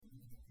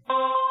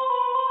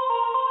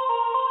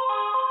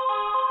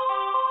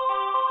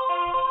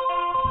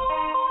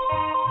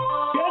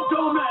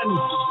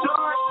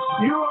start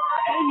your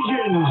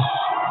engines.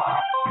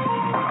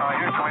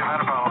 Houston, we've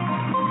had a problem.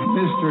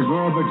 Mr.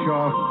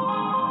 Gorbachev,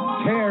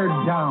 tear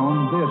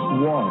down this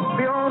wall.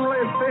 The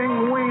only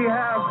thing we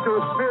have to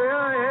fear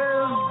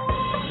is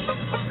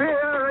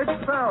fear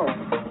itself.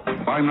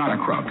 I'm not a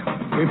crook.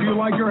 If you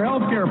like your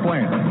health care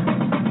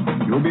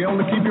plan, you'll be able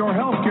to keep your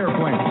health care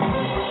plan.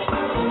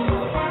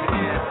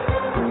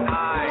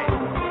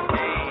 9,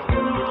 8,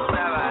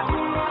 7,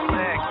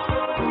 6,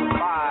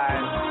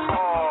 5,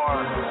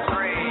 4,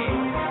 3,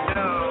 2,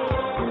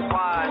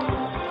 1,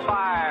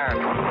 fire.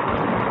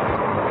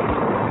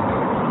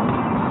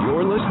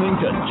 You're listening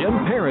to Jim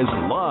Paris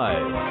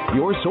Live,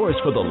 your source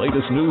for the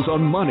latest news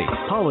on money,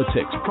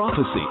 politics,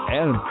 prophecy,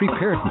 and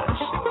preparedness.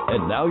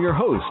 And now your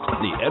host,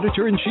 the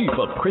editor-in-chief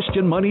of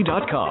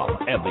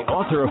ChristianMoney.com and the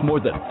author of more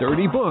than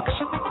 30 books,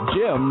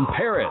 Jim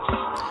Paris.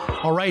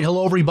 All right.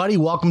 Hello, everybody.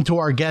 Welcome to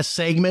our guest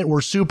segment. We're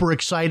super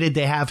excited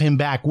to have him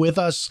back with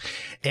us.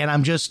 And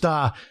I'm just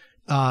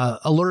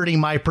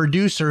alerting my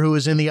producer who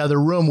is in the other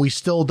room. We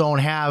still don't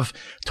have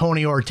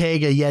Tony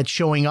Ortega yet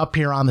showing up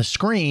here on the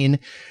screen.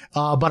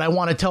 But I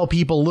want to tell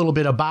people a little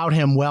bit about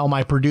him while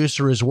my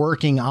producer is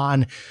working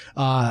on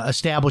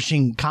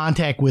establishing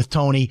contact with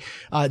Tony.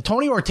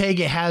 Tony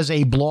Ortega has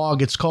a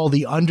blog. It's called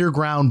The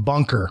Underground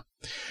Bunker.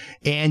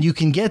 And you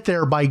can get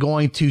there by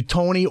going to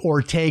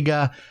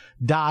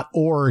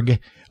TonyOrtega.org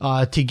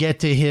to get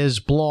to his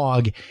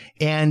blog.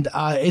 And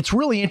it's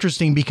really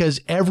interesting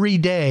because every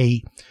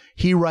day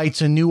he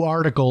writes a new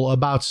article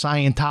about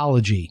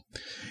Scientology.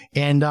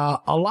 And a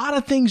lot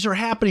of things are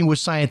happening with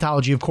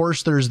Scientology. Of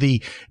course, there's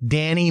the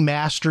Danny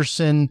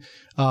Masterson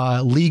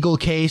legal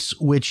case,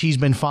 which he's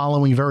been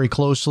following very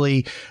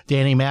closely.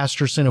 Danny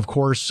Masterson, of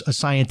course, a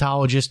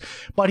Scientologist.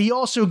 But he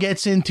also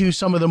gets into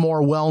some of the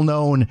more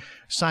well-known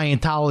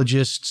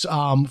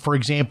Scientologists. For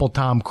example,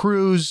 Tom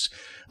Cruise,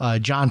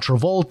 John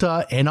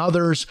Travolta, and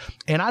others.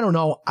 And I don't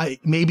know,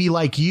 maybe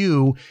like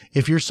you,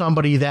 if you're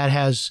somebody that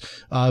has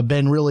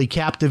been really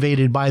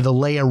captivated by the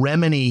Leah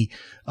Remini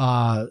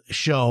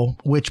show,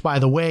 which, by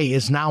the way,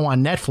 is now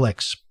on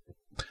Netflix.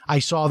 I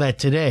saw that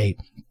today.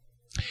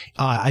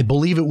 I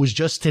believe it was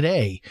just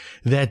today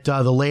that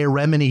the Leah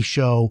Remini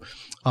show,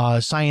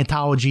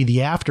 Scientology,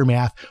 The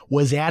Aftermath,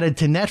 was added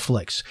to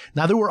Netflix.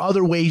 Now, there were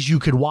other ways you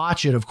could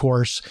watch it, of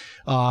course.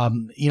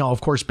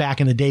 Of course,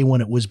 back in the day when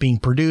it was being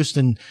produced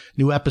and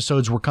new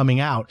episodes were coming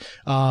out.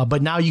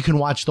 But now you can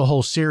watch the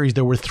whole series.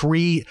 There were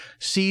 3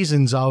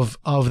 seasons of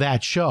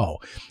that show.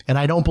 And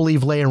I don't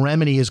believe Leah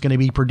Remini is going to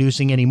be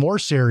producing any more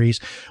series.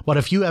 But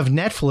if you have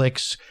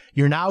Netflix,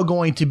 you're now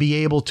going to be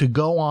able to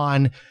go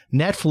on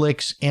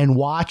Netflix and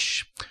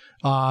watch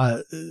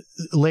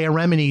Leah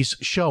Remini's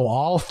show.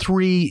 All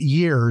 3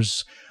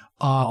 years,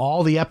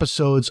 all the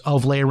episodes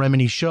of Leah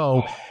Remini's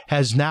show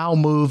has now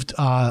moved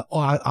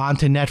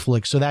onto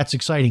Netflix. So that's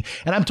exciting.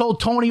 And I'm told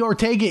Tony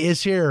Ortega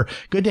is here.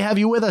 Good to have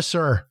you with us,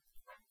 sir.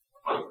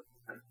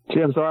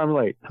 Jim, sorry I'm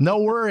late. No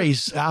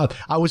worries. I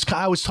was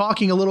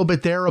talking a little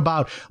bit there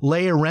about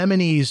Leah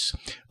Remini's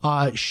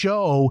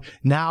show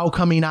now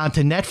coming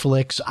onto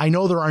Netflix. I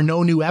know there are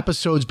no new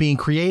episodes being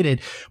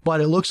created,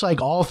 but it looks like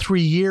all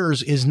 3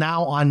 years is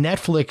now on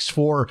Netflix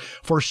for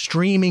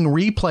streaming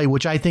replay,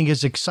 which I think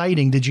is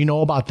exciting. Did you know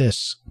about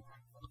this?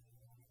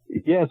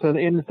 Yes, and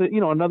it's,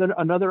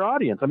 another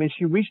audience. I mean,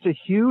 she reached a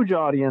huge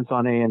audience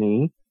on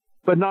A&E,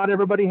 but not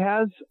everybody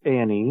has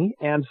A&E,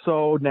 and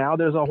so now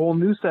there's a whole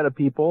new set of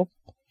people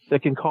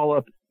that can call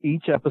up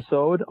each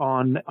episode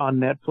on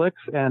Netflix.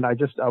 And I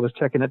was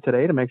checking it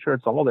today to make sure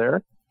it's all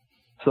there.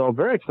 So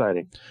very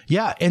exciting.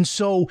 Yeah. And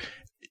so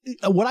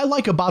what I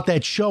like about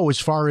that show, as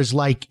far as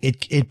like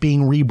it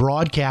being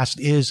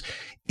rebroadcast, is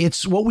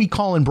it's what we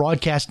call in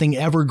broadcasting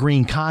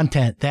evergreen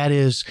content. That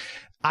is,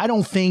 I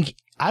don't think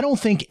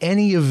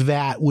any of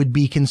that would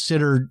be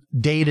considered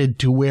dated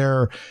to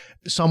where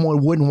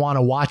someone wouldn't want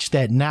to watch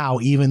that now,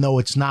 even though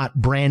it's not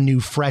brand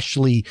new,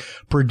 freshly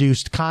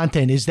produced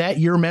content. Is that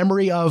your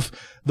memory of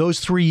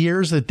those 3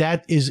 years,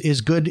 that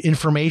is good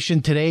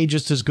information today,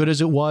 just as good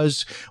as it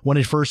was when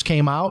it first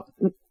came out?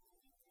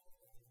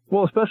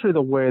 Well, especially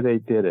the way they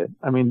did it.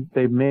 I mean,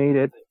 they made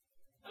it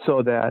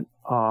so that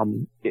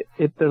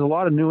there's a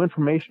lot of new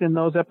information in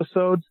those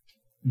episodes,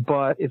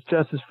 but it's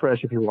just as fresh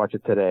if you watch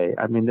it today.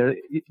 I mean,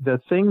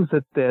 the things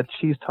that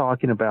she's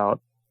talking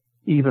about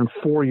even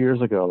 4 years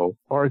ago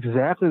are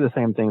exactly the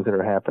same things that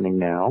are happening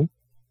now.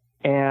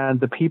 And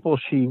the people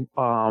she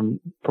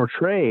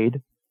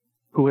portrayed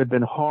who had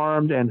been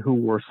harmed and who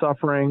were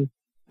suffering,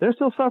 they're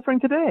still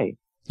suffering today.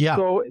 Yeah.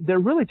 So they're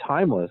really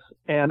timeless.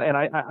 And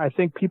I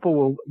think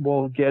people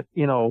will get,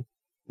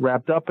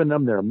 wrapped up in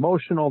them. They're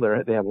emotional.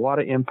 They have a lot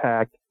of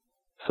impact.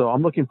 So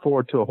I'm looking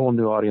forward to a whole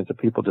new audience of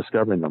people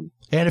discovering them.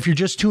 And if you're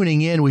just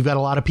tuning in, we've got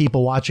a lot of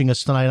people watching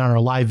us tonight on our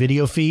live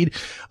video feed,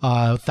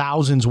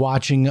 thousands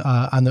watching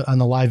on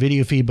the live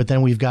video feed, but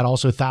then we've got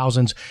also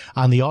thousands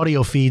on the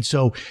audio feed.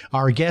 So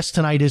our guest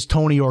tonight is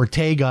Tony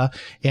Ortega,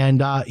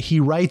 and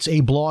he writes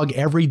a blog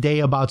every day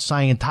about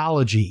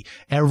Scientology,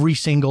 every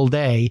single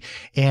day.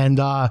 And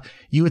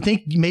you would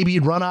think maybe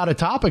you'd run out of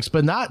topics,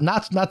 but not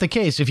the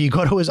case. If you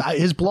go to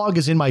his blog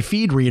is in my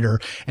feed reader,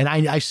 and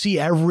I see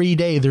every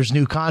day there's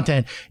new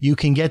content. You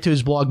can get to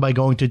his blog by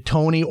going to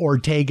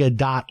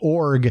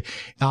TonyOrtega.org,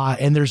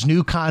 and there's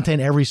new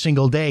content every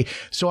single day.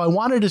 So I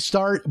wanted to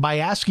start by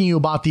asking you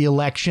about the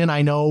election.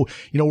 I know,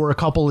 we're a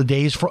couple of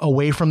days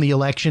away from the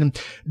election.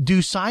 Do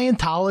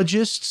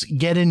Scientologists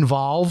get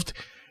involved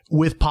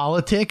with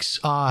politics?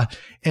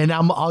 And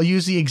I'll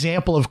use the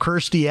example of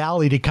Kirstie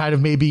Alley to kind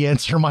of maybe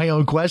answer my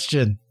own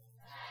question.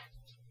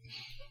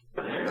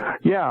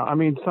 Yeah, I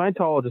mean,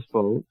 Scientologists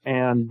vote,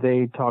 and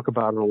they talk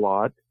about it a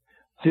lot.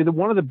 See,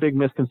 one of the big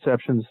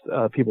misconceptions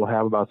people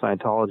have about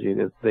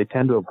Scientology is they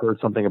tend to have heard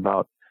something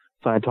about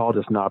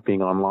Scientologists not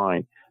being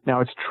online. Now,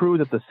 it's true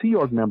that the Sea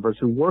Org members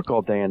who work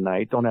all day and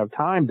night don't have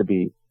time to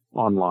be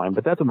online,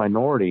 but that's a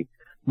minority.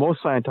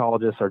 Most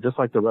Scientologists are just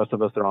like the rest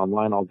of us. They're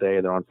online all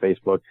day. They're on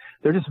Facebook.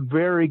 They're just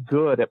very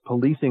good at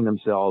policing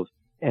themselves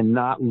and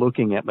not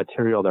looking at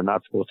material they're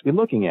not supposed to be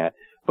looking at.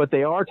 But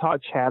they are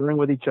chattering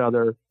with each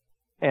other.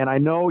 And I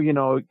know,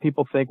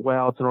 people think,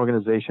 well, it's an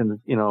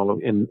organization,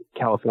 in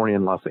California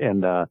and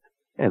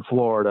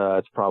Florida,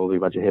 it's probably a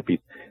bunch of hippies.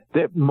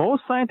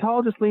 Most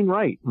Scientologists lean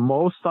right.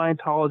 Most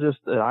Scientologists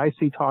that I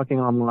see talking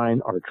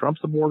online are Trump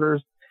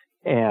supporters,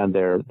 and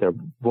they're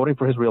voting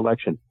for his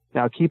reelection.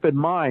 Now, keep in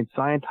mind,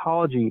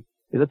 Scientology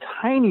is a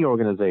tiny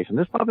organization.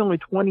 There's probably only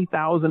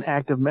 20,000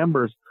 active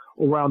members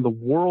around the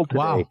world today.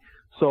 Wow.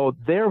 So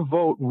their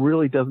vote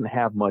really doesn't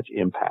have much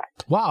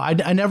impact. Wow.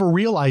 I never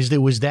realized it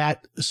was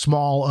that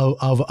small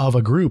of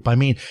a group. I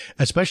mean,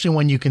 especially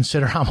when you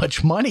consider how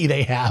much money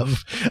they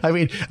have. I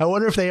mean, I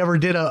wonder if they ever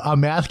did a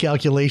math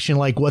calculation,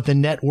 like what the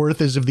net worth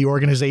is of the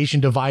organization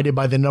divided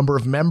by the number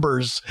of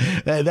members.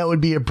 That would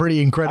be a pretty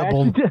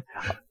incredible.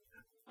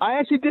 I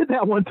actually did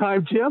that one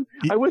time, Jim.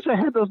 I wish I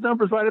had those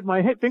numbers right at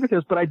my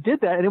fingertips, but I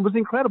did that, and it was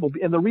incredible.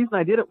 And the reason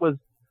I did it was,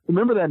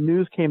 remember that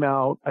news came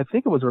out, I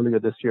think it was earlier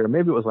this year,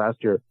 maybe it was last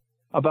year,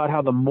 about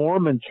how the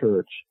Mormon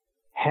Church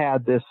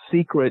had this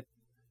secret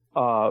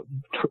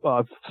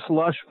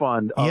slush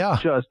fund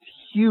of just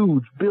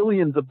huge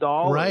billions of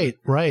dollars.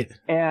 Right.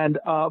 And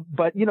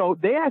but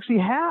they actually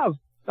have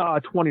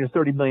 20 to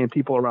 30 million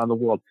people around the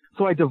world.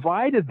 So I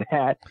divided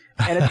that,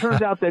 and it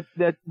turns out that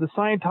the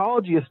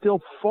Scientology is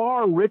still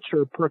far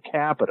richer per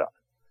capita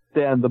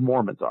than the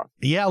Mormons are.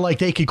 Yeah, like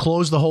they could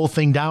close the whole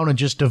thing down and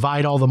just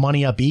divide all the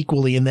money up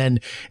equally, and then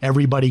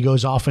everybody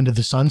goes off into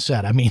the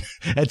sunset. I mean,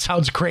 it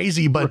sounds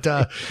crazy, but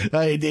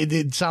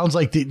it sounds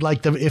like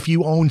if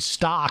you own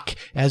stock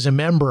as a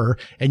member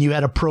and you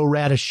had a pro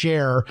rata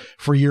share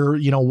for your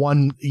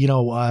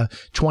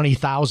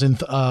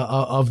 20,000th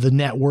of the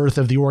net worth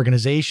of the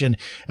organization,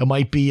 it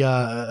might be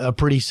a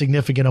pretty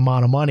significant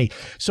amount of money.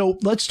 So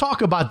let's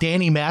talk about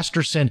Danny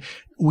Masterson.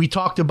 We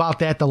talked about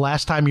that the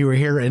last time you were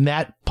here, and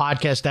that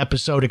podcast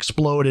episode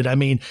exploded. I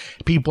mean,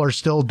 people are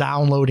still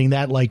downloading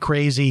that like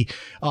crazy.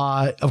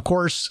 Of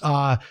course,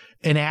 an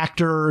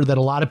actor that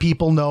a lot of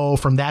people know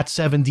from That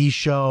 70s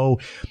Show.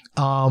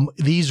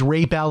 These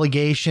rape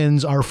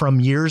allegations are from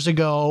years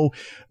ago,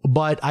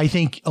 but I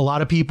think a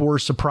lot of people were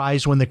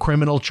surprised when the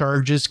criminal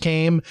charges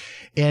came.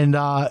 And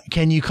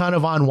can you kind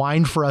of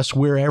unwind for us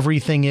where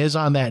everything is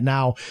on that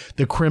now,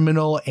 the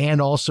criminal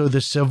and also the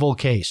civil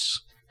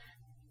case?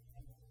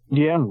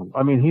 Yeah,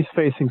 I mean, he's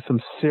facing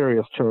some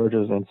serious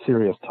charges and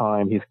serious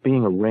time. He's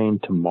being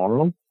arraigned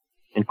tomorrow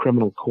in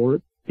criminal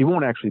court. He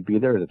won't actually be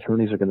there. His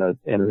attorneys are going to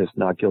enter his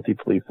not guilty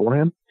plea for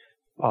him,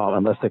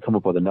 unless they come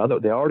up with another.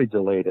 They already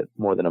delayed it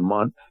more than a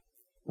month.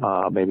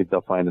 Maybe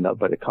they'll find another,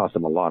 but it cost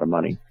him a lot of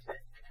money.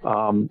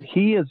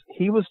 He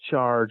was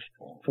charged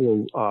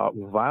for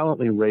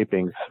violently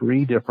raping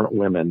 3 different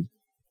women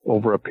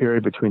over a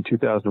period between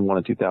 2001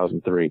 and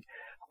 2003.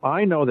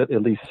 I know that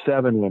at least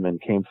 7 women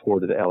came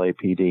forward to the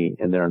LAPD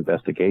in their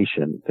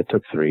investigation that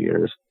took 3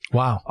 years.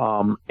 Wow.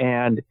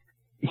 And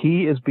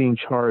he is being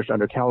charged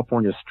under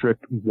California's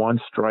strict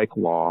one-strike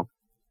law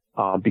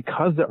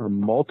because there are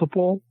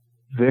multiple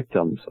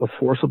victims of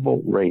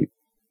forcible rape.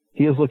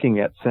 He is looking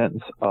at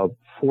sentence of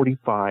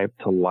 45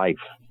 to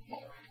life.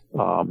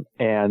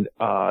 And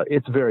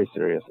it's very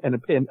serious.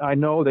 And I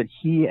know that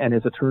he and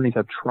his attorneys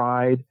have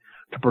tried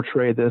to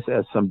portray this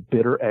as some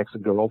bitter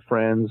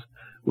ex-girlfriends,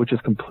 which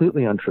is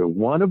completely untrue.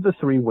 One of the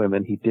 3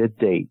 women he did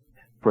date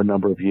for a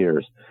number of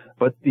years,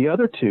 but the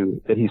other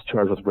 2 that he's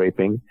charged with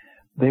raping,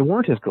 they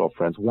weren't his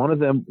girlfriends. One of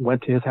them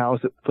went to his house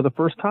for the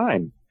first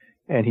time,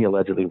 and he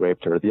allegedly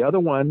raped her. The other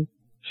one,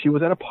 she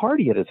was at a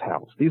party at his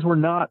house. These were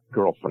not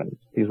girlfriends.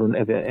 These were.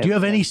 Do you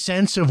have any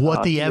sense of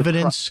what the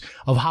evidence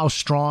of how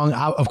strong?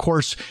 Of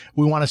course,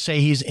 we want to say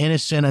he's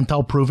innocent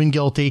until proven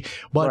guilty.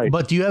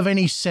 But do you have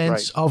any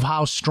sense of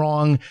how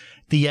strong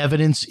the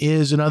evidence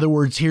is. In other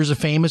words, here's a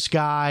famous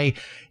guy.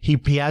 He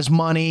has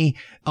money.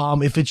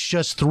 If it's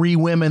just 3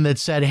 women that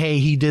said, hey,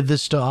 he did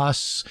this to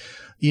us,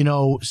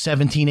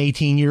 17,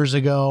 18 years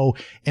ago,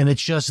 and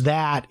it's just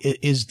that,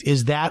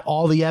 is that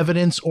all the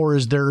evidence, or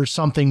is there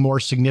something more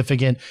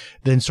significant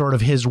than sort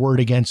of his word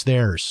against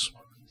theirs?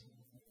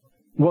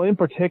 Well, in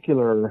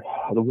particular,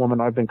 the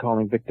woman I've been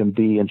calling Victim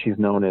B, and she's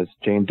known as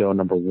Jane Doe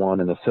number 1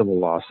 in the civil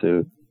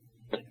lawsuit,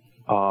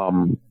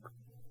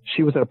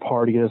 she was at a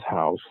party at his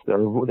house. There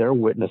are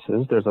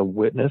witnesses. There's a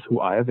witness who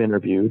I have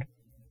interviewed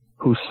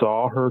who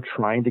saw her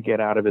trying to get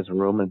out of his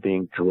room and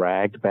being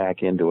dragged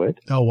back into it.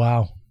 Oh,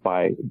 wow.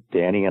 By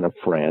Danny and a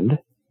friend.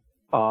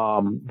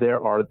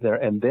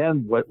 And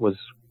then what was,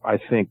 I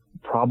think,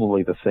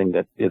 probably the thing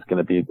that is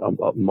going to be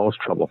most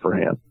trouble for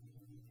him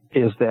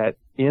is that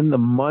in the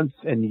months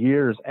and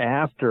years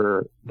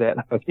after that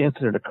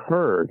incident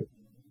occurred,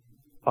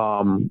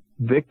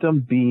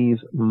 Victim B's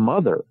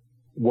mother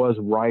was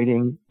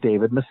writing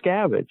David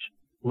Miscavige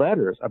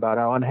letters about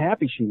how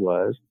unhappy she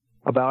was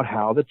about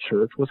how the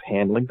church was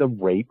handling the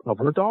rape of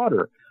her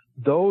daughter.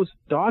 Those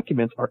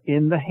documents are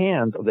in the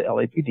hands of the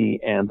LAPD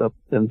and the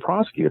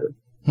prosecutor.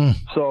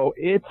 So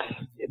it's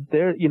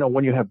there,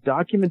 when you have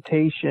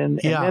documentation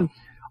and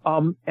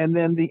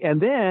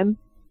then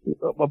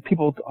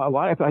people,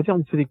 I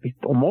don't think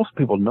most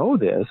people know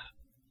this.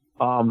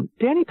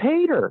 Danny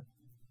paid her,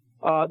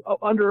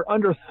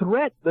 under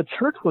threat. The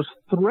church was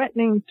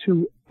threatening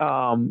to,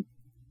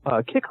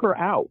 kick her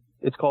out.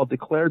 It's called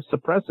declared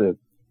suppressive.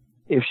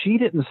 If she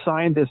didn't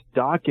sign this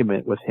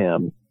document with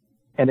him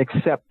and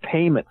accept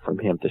payment from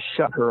him to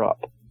shut her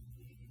up.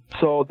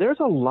 So there's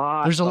a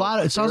lot.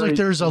 It sounds like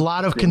there's a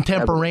lot of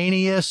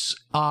contemporaneous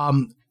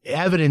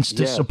evidence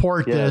to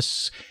support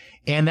this.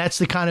 And that's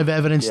the kind of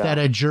evidence that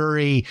a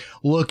jury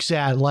looks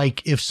at.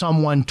 Like if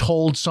someone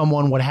told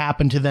someone what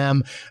happened to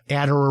them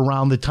at or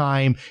around the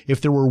time,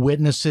 if there were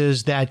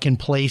witnesses that can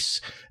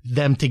place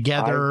them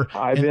together.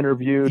 I've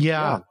interviewed.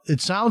 It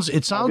sounds.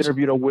 I've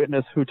interviewed a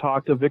witness who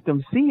talked to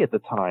Victim C at the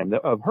time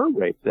of her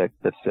rape that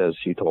says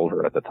she told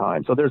her at the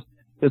time. So there's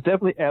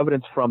definitely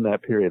evidence from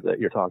that period that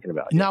you're talking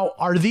about. Now,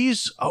 are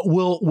these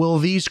will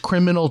these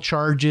criminal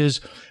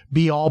charges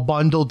be all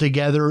bundled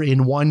together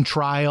in one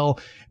trial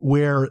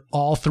where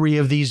all 3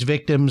 of these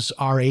victims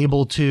are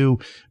able to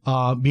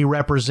be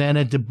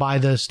represented by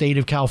the state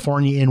of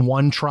California in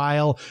one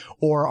trial,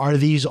 or are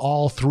these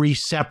all 3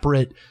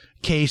 separate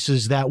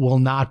cases that will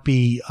not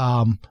be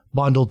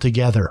bundled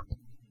together?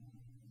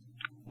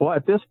 Well,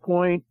 at this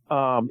point,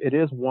 it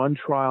is one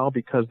trial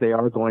because they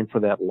are going for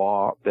that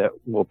law that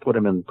will put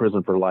him in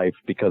prison for life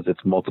because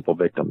it's multiple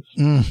victims.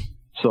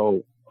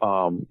 So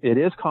it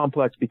is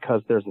complex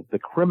because there's the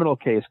criminal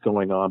case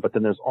going on, but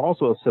then there's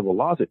also a civil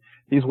lawsuit.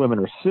 These women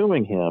are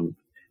suing him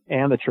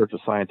and the Church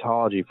of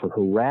Scientology for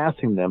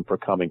harassing them for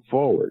coming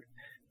forward.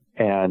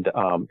 And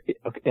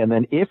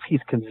then if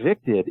he's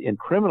convicted in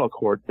criminal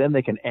court, then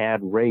they can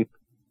add rape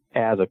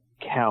as a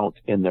count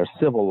in their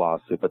civil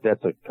lawsuit, but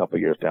that's a couple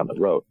years down the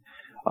road.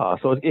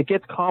 So it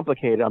gets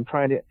complicated.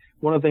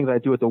 One of the things I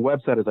do at the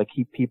website is I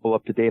keep people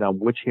up to date on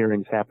which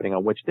hearings happening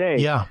on which day.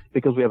 Yeah.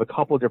 Because we have a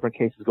couple of different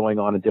cases going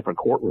on in different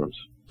courtrooms.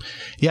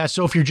 Yeah.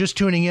 So if you're just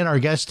tuning in, our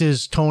guest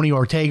is Tony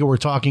Ortega. We're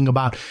talking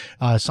about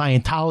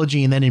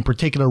Scientology. And then in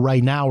particular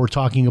right now, we're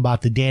talking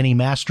about the Danny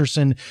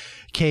Masterson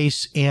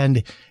case.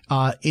 And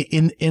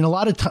in a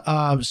lot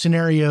of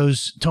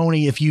scenarios,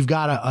 Tony, if you've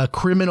got a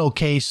criminal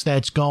case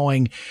that's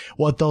going,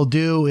 what they'll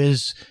do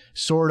is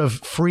sort of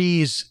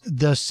freeze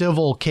the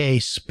civil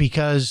case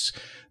because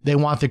they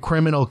want the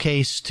criminal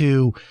case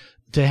to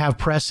have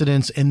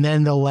precedence, and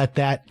then they'll let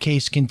that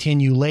case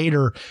continue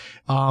later.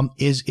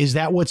 Is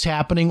that what's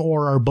happening,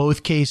 or are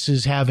both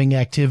cases having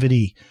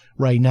activity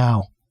right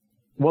now?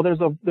 Well,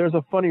 there's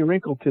a funny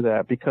wrinkle to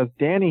that because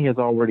Danny has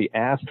already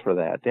asked for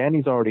that.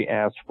 Danny's already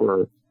asked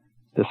for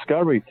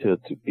discovery to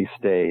be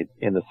stayed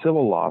in the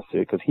civil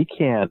lawsuit because he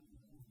can't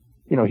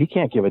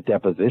give a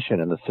deposition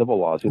in the civil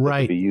lawsuit that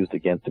can be used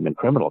against him in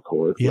criminal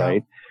court,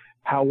 right?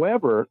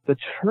 However, the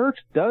church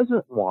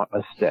doesn't want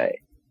a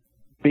stay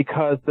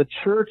because the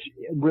church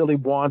really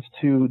wants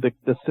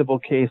the civil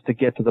case to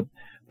get to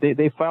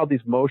they filed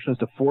these motions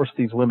to force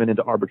these women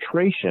into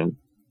arbitration.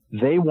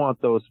 They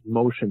want those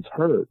motions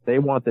heard. They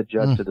want the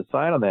judge to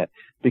decide on that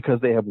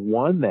because they have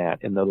won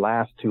that in the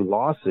last 2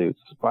 lawsuits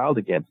filed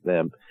against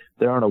them.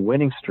 They're on a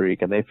winning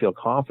streak and they feel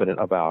confident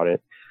about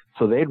it.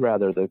 So they'd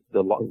rather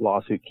the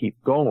lawsuit keep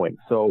going.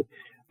 So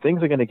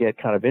things are going to get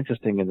kind of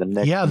interesting in the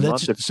next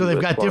month. So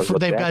they've got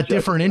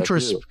different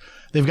interests.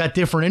 They've got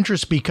different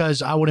interests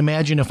because I would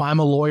imagine if I'm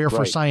a lawyer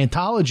for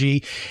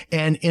Scientology,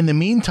 and in the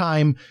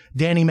meantime,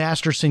 Danny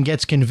Masterson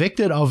gets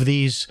convicted of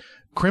these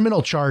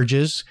criminal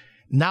charges.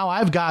 Now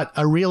I've got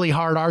a really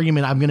hard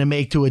argument I'm going to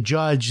make to a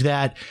judge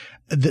that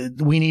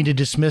we need to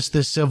dismiss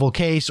this civil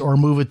case or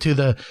move it to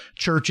the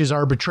church's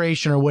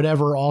arbitration or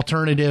whatever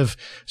alternative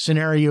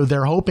scenario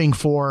they're hoping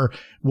for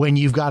when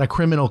you've got a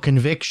criminal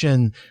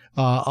conviction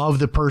of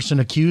the person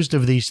accused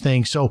of these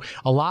things. So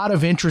a lot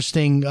of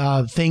interesting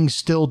things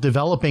still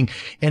developing.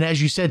 And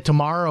as you said,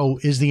 tomorrow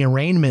is the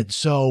arraignment.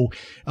 So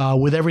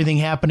with everything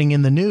happening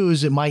in the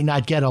news, it might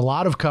not get a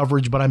lot of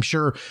coverage, but I'm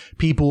sure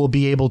people will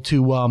be able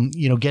to,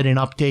 get an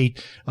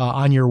update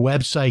on your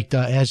website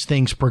as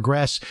things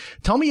progress.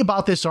 Tell me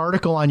about this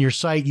article on your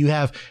site. You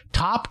have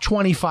top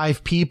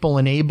 25 people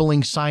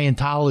enabling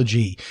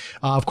Scientology.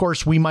 Of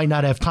course, we might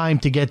not have time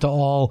to get to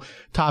all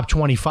top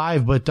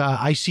 25, but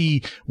I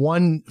see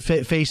one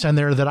face on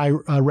there that I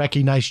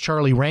recognize,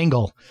 Charlie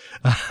Rangel.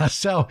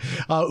 So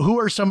who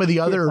are some of the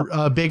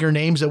other bigger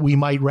names that we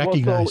might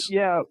recognize?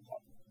 Well,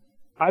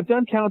 I've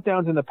done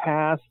countdowns in the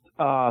past,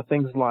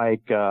 things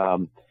like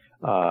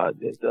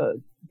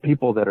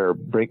people that are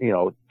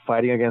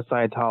fighting against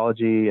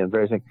Scientology and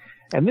various things.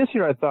 And this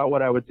year I thought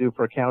what I would do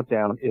for a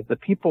countdown is the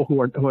people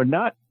who are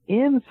not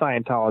in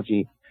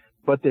Scientology,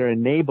 but they're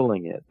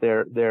enabling it.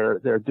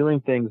 They're doing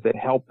things that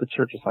help the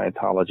Church of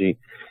Scientology.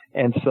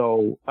 And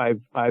so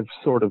I've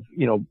sort of,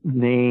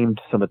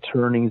 named some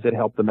attorneys that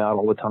help them out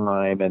all the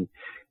time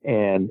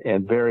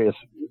and various,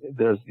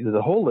 there's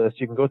a whole list.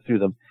 You can go through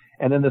them.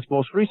 And then this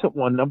most recent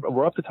one,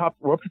 we're up to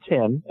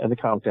 10 in the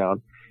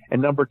countdown.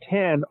 And number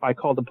 10, I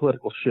call them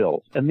political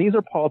shills. And these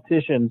are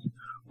politicians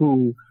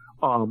who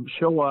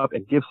show up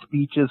and give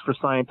speeches for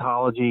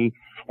Scientology.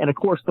 And of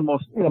course, the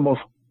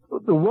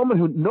woman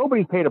who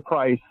nobody's paid a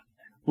price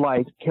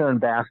like Karen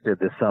Bass did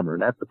this summer.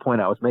 And that's the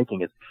point I was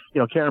making is,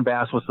 Karen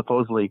Bass was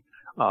supposedly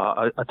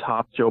a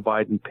top Joe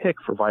Biden pick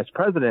for vice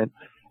president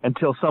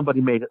until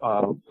somebody made,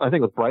 I think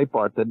it was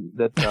Breitbart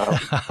that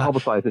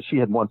publicized that she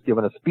had once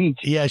given a speech.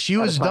 Yeah, she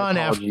was done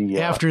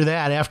after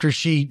that.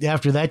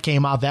 After that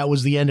came out, that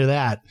was the end of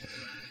that.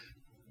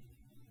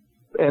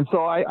 And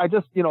so I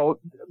just,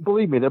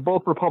 believe me, they're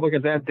both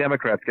Republicans and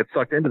Democrats get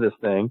sucked into this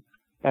thing,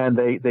 and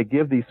they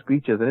give these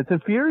speeches, and it's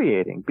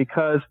infuriating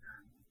because,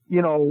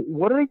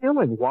 what are they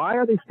doing? Why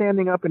are they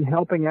standing up and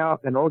helping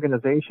out an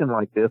organization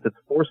like this? It's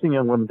forcing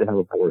young women to have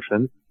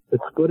abortions.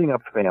 It's splitting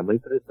up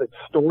families. It's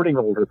extorting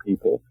older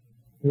people.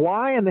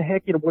 Why in the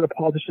heck, would a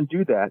politician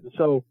do that? And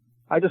so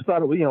I just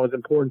thought it was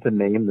important to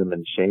name them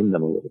and shame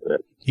them a little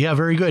bit. Yeah,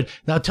 very good.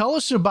 Now tell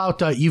us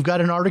about, you've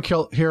got an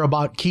article here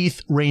about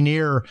Keith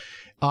Raniere.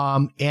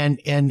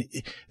 And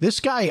this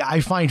guy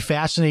I find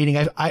fascinating.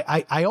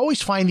 I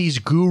always find these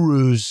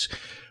gurus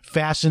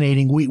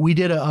fascinating. We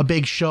did a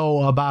big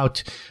show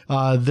about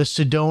the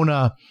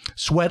Sedona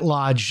Sweat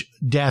Lodge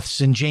deaths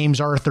and James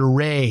Arthur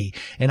Ray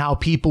and how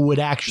people would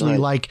actually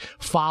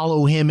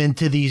follow him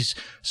into these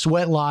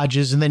sweat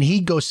lodges, and then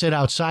he'd go sit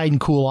outside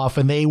and cool off,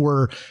 and they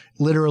were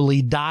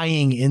literally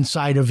dying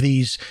inside of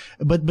these.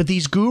 But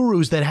these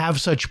gurus that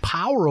have such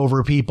power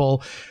over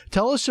people.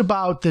 Tell us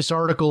about this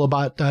article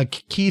about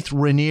Keith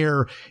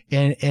Raniere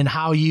and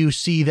how you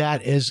see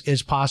that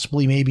as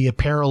possibly maybe a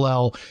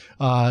parallel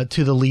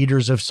to the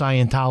leaders of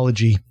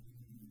Scientology.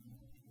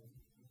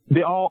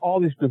 All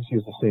these groups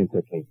use the same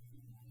technique.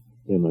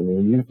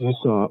 You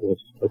saw it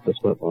with the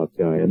Sweat Lodge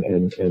guy,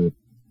 and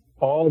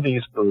all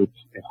these groups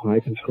in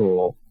high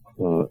control,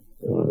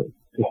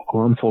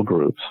 harmful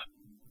groups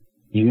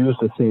use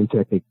the same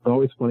technique. It's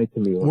always funny to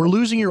me. We're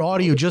losing your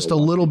audio just a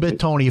little bit,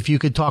 Tony. If you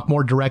could talk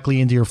more directly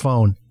into your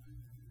phone.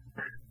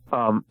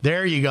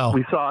 There you go.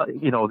 We saw,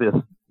 these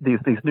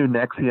new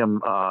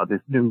NXIVM, these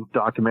new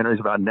documentaries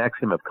about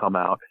NXIVM have come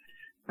out.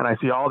 And I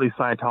see all these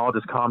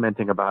Scientologists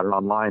commenting about it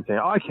online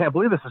saying, "Oh, I can't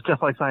believe this is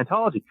just like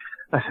Scientology."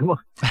 I said, well,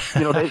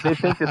 they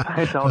think that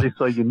Scientology is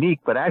so unique,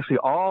 but actually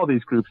all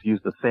these groups use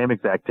the same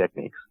exact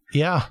techniques.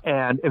 Yeah.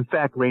 And in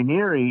fact,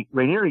 Raniere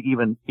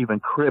even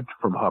cribbed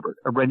from Hubbard.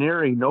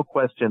 Raniere, no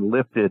question,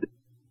 lifted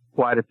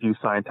quite a few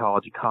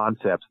Scientology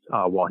concepts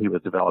while he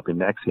was developing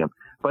NXIVM.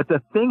 But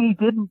the thing he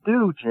didn't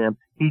do, Jim,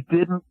 he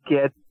didn't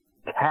get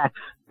tax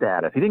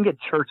status. He didn't get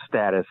church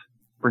status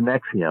for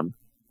NXIVM.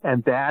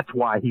 And that's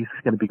why he's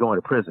going to be going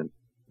to prison.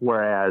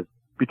 Whereas,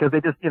 because they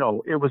just, it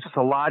was just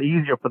a lot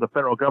easier for the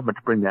federal government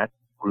to bring that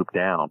group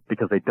down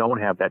because they don't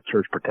have that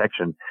church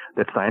protection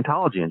that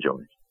Scientology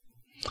enjoys.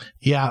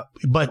 Yeah,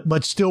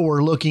 but still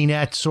we're looking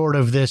at sort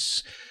of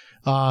this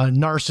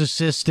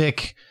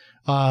narcissistic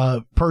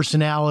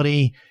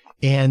personality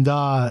and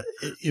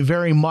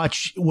very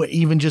much,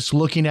 even just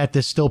looking at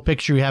this still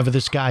picture you have of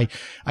this guy,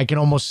 I can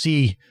almost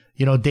see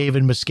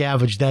David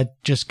Miscavige,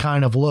 that just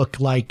kind of look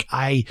like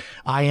I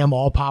am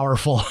all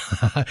powerful.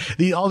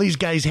 All these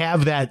guys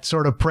have that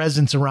sort of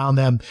presence around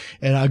them.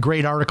 And a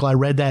great article. I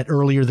read that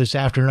earlier this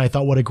afternoon. I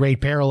thought, what a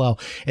great parallel.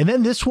 And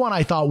then this one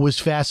I thought was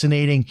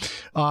fascinating.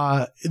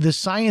 The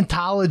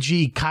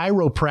Scientology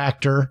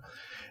chiropractor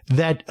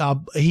that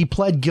he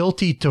pled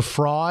guilty to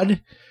fraud.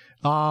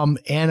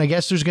 And I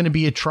guess there's going to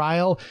be a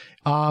trial.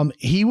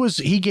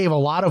 He gave a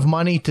lot of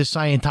money to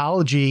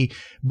Scientology,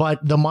 but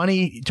the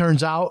money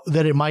turns out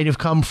that it might have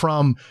come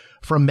from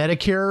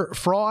Medicare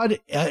fraud.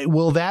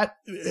 Will that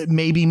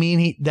maybe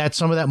mean that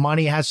some of that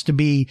money has to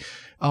be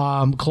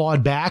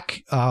clawed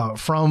back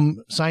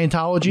from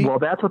Scientology? Well,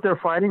 that's what they're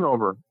fighting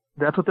over.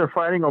 That's what they're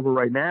fighting over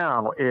right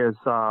now is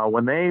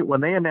when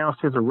they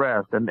announced his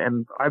arrest,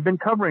 and I've been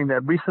covering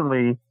that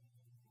recently.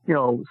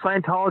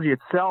 Scientology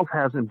itself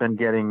hasn't been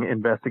getting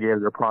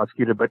investigated or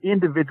prosecuted, but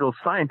individual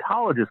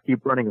Scientologists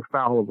keep running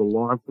afoul of the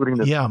law, including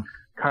this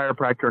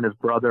chiropractor and his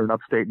brother in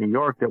upstate New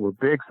York that were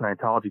big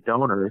Scientology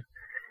donors.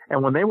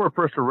 And when they were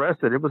first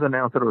arrested, it was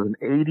announced that it was an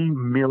 $80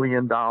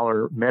 million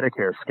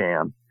Medicare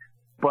scam.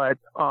 But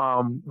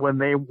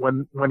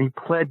when he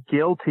pled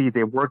guilty,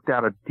 they worked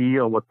out a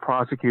deal with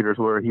prosecutors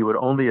where he would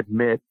only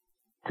admit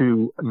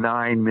to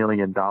 $9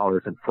 million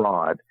in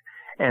fraud.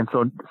 And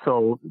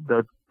so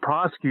the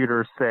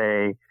prosecutors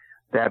say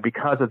that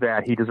because of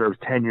that, he deserves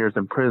 10 years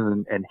in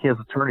prison, and his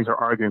attorneys are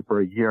arguing for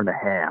a year and a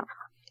half.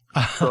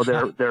 So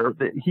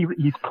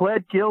he's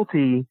pled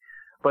guilty,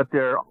 but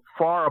they're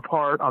far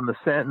apart on the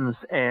sentence,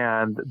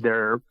 and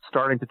they're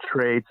starting to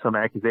trade some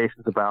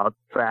accusations about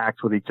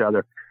facts with each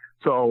other.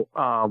 So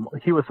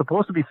he was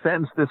supposed to be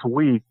sentenced this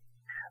week,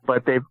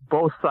 but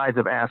both sides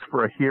have asked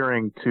for a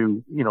hearing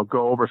to,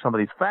 go over some of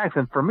these facts.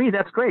 And for me,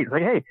 that's great. It's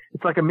like, hey,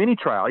 it's like a mini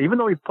trial. Even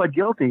though he's pled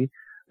guilty,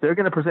 they're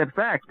going to present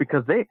facts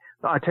because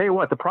I tell you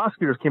what, the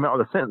prosecutors came out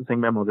with a sentencing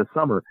memo this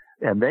summer,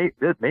 and they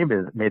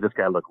made this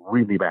guy look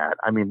really bad.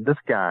 I mean, this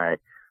guy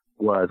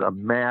was a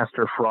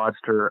master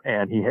fraudster,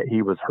 and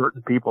he was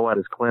hurting people at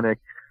his clinic.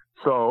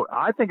 So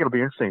I think it'll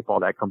be interesting if all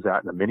that comes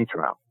out in a mini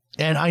trial.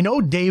 And I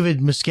know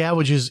David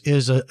Miscavige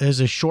is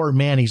a short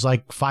man. He's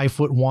like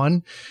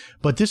 5'1",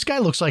 but this guy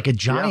looks like a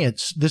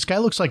giant. Yeah. This guy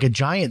looks like a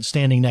giant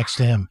standing next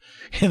to him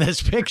in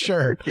this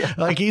picture. Yeah.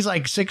 Like he's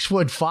like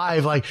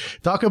 6'5". Like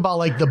talk about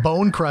like the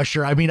bone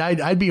crusher. I mean,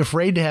 I'd be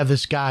afraid to have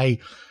this guy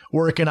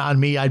working on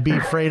me. I'd be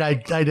afraid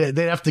they'd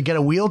have to get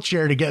a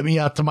wheelchair to get me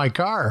out to my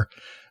car.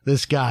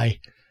 This guy.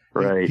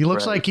 Right. He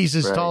looks like he's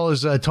as tall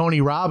as Tony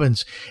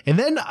Robbins. And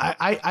then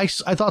I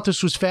thought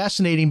this was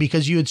fascinating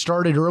because you had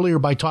started earlier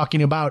by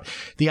talking about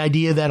the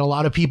idea that a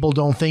lot of people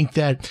don't think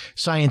that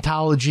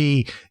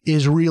Scientology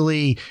is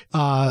really,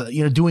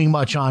 doing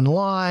much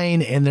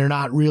online, and they're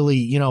not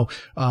really,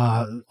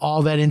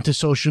 all that into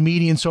social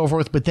media and so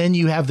forth. But then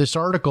you have this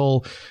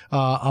article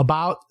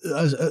about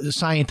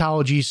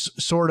Scientology's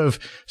sort of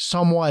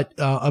somewhat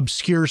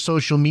obscure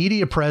social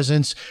media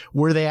presence,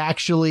 where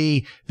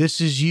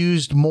this is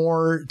used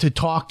more to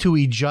talk to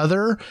each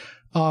other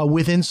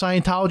within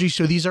Scientology.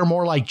 So these are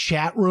more like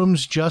chat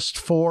rooms just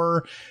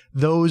for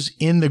those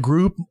in the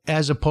group,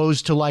 as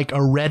opposed to like a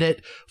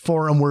Reddit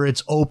forum where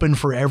it's open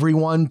for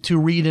everyone to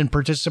read and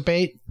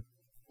participate.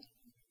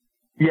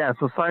 Yeah,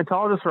 so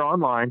Scientologists are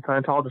online.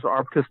 Scientologists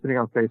are participating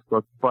on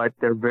Facebook, but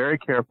they're very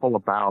careful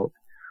about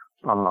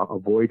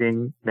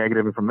avoiding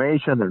negative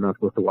information. They're not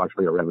supposed to watch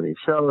Leah Remini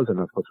shows. They're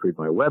not supposed to read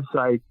my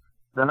website.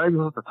 They're not even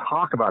supposed to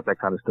talk about that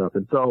kind of stuff.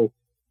 And so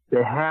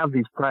they have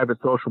these private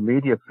social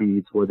media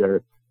feeds where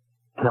they're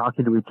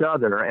talking to each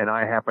other, and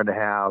I happen to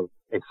have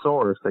a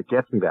source that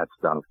gets me that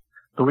stuff.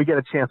 So we get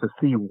a chance to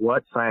see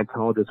what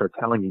Scientologists are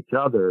telling each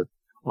other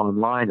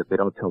online that they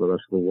don't tell the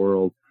rest of the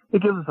world.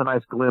 It gives us a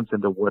nice glimpse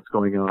into what's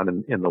going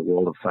on in the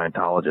world of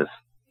Scientologists.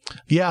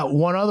 Yeah,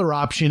 one other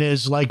option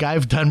is, like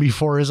I've done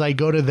before, is I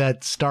go to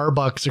that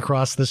Starbucks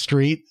across the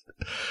street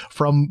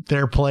from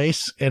their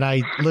place, and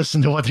I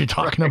listen to what they're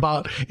talking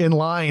about in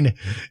line.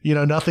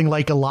 Nothing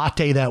like a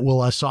latte that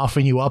will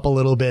soften you up a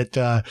little bit.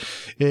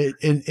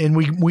 And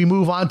we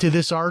move on to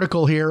this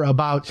article here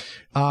about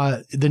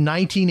the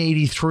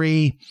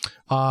 1983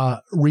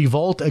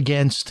 revolt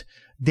against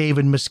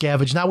David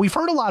Miscavige. Now, we've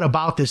heard a lot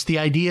about this, the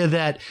idea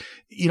that,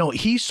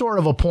 he sort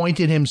of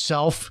appointed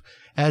himself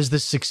as the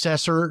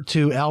successor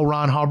to L.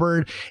 Ron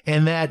Hubbard,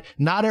 and that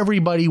not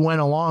everybody went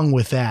along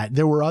with that.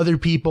 There were other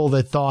people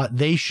that thought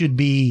they should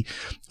be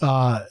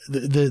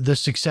the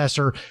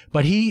successor,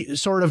 but he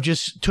sort of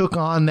just took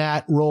on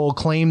that role,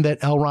 claimed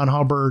that L. Ron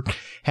Hubbard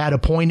had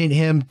appointed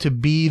him to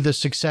be the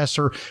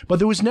successor, but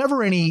there was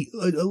never any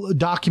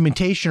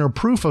documentation or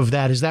proof of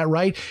that. Is that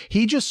right?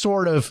 He just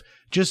sort of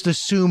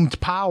assumed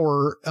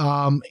power,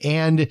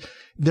 and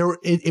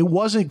it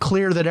wasn't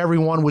clear that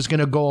everyone was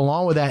going to go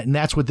along with that. And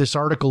that's what this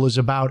article is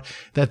about,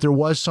 that there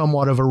was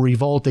somewhat of a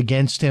revolt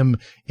against him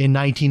in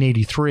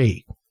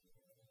 1983.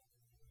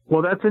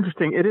 Well, that's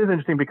interesting. It is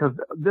interesting because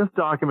this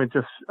document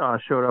just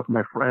showed up.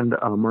 My friend,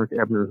 Mark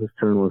Ebner, who's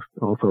a journalist,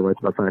 also writes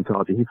about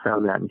Scientology. He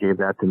found that and gave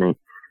that to me.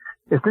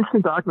 It's an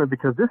interesting document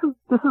because this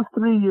is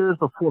 3 years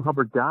before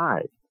Hubbard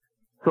died.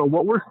 So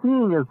what we're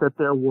seeing is that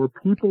there were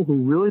people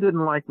who really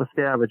didn't like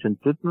Miscavige and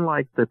didn't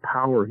like the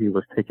power he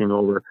was taking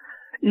over,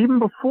 even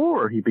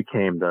before he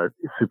became the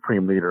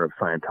supreme leader of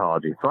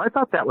Scientology. So I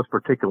thought that was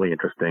particularly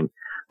interesting,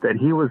 that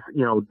he was,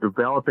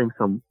 developing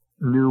some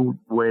new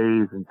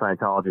ways in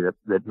Scientology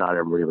that not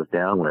everybody was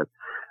down with.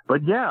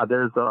 But yeah,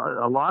 there's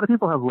a lot of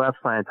people have left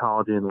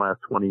Scientology in the last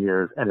 20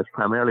 years, and it's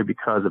primarily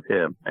because of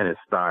him and his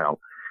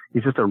style.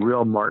 He's just a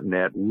real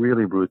martinet,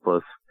 really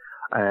ruthless.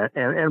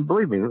 And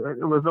believe me,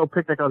 it was no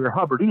picnic under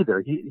Hubbard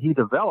either. He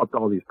developed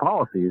all these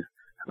policies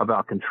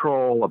about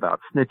control, about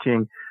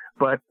snitching,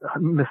 but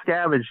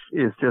Miscavige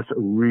is just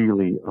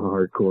really a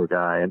hardcore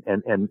guy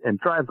and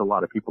drives a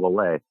lot of people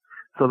away.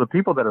 So the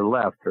people that are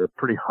left are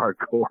pretty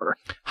hardcore.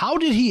 How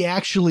did he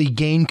actually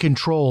gain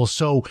control?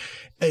 So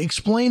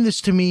explain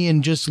this to me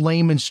in just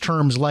layman's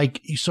terms.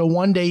 Like, so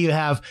one day you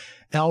have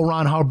L.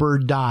 Ron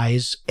Hubbard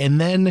dies, and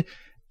then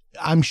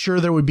I'm sure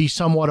there would be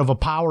somewhat of a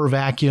power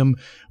vacuum,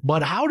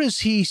 but how does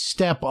he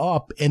step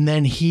up and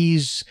then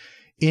he's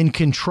in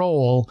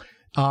control?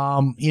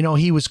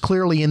 He was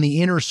clearly in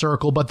the inner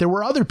circle, but there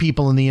were other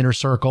people in the inner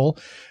circle.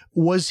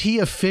 Was he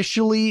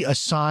officially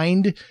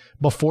assigned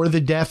before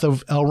the death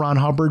of L. Ron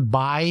Hubbard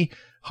by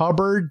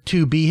Hubbard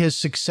to be his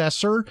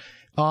successor?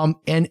 And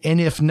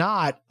if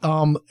not,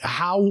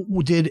 how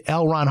did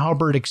L. Ron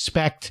Hubbard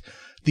expect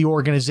the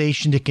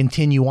organization to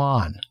continue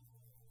on?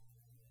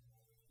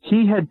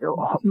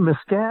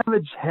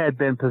 Miscavige had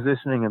been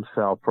positioning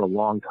himself for a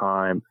long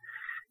time,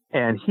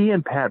 and he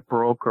and Pat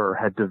Broker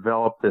had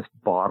developed this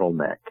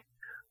bottleneck.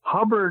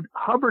 Hubbard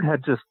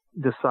had just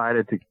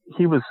decided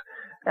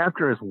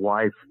after his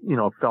wife,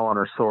 fell on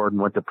her sword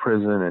and went to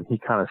prison, and he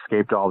kind of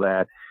escaped all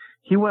that.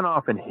 He went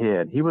off and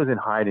hid. He was in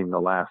hiding the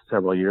last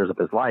several years of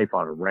his life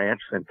on a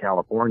ranch in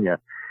California.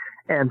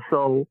 And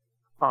so,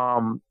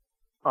 but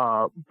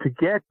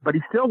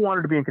he still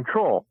wanted to be in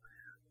control.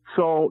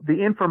 So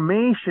the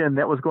information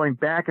that was going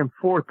back and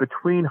forth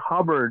between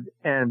Hubbard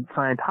and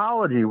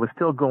Scientology was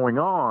still going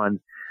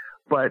on,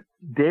 but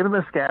David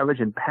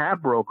Miscavige and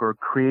Pat Broker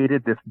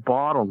created this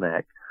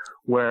bottleneck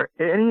where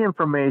any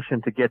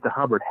information to get to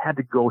Hubbard had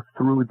to go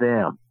through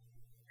them.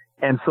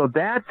 And so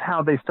that's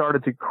how they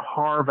started to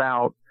carve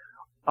out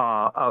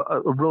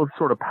a real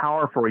sort of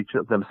power for each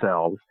of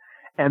themselves.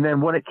 And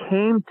then when it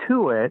came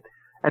to it,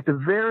 at the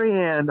very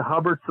end,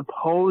 Hubbard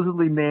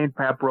supposedly named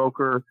Pat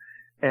Broker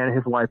and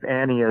his wife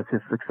Annie as his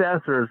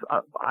successors.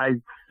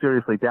 I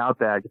seriously doubt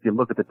that. If you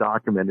look at the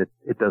document,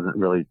 it doesn't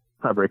really,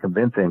 it's not very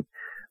convincing.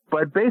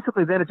 But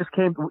basically then it just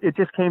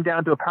came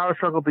down to a power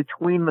struggle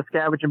between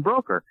Miscavige and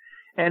Broker.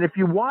 And if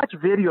you watch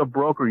video of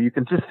Broker, you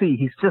can just see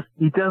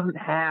he doesn't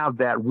have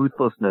that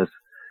ruthlessness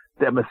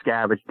that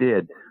Miscavige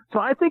did. So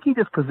I think he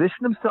just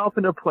positioned himself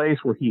in a place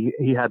where he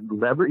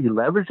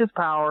leveraged his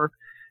power.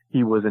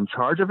 He was in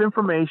charge of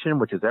information,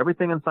 which is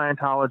everything in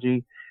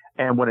Scientology.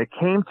 And when it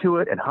came to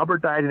it, and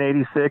Hubbard died in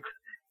 86,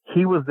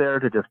 he was there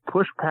to just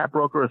push Pat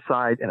Broker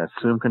aside and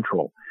assume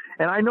control.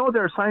 And I know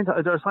there are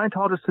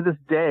Scientologists to this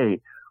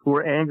day who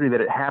are angry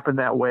that it happened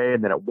that way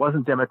and that it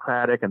wasn't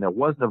democratic and there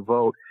wasn't a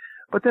vote.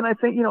 But then I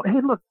think, hey,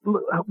 look,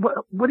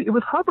 it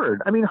was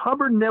Hubbard. I mean,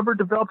 Hubbard never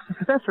developed a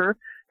successor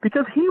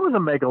because he was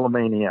a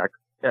megalomaniac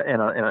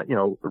and a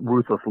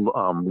ruthless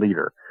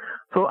leader.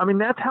 So, I mean,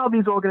 that's how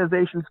these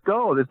organizations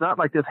go. There's not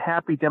like this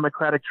happy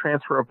democratic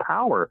transfer of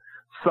power.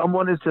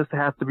 Someone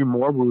has to be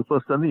more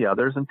ruthless than the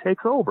others and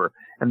takes over.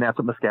 And that's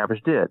what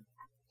Miscavige did.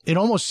 It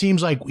almost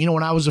seems like,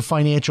 when I was a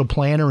financial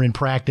planner in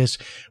practice,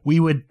 we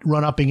would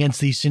run up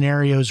against these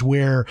scenarios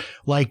where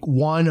like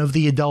one of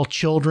the adult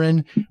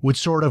children would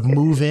sort of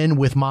move in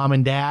with mom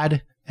and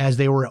dad as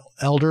they were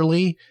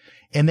elderly,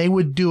 and they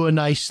would do a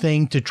nice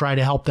thing to try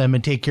to help them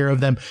and take care of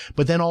them.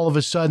 But then all of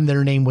a sudden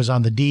their name was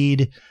on the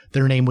deed,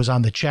 their name was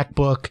on the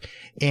checkbook.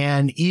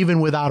 And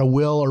even without a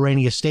will or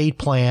any estate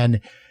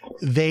plan,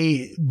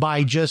 they,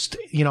 by just,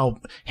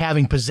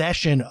 having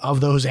possession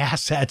of those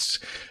assets,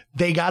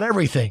 they got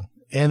everything.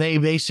 And they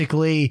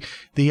basically,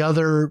 the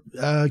other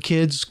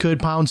kids could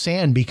pound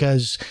sand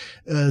because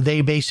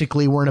they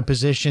basically were in a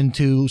position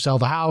to sell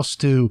the house,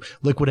 to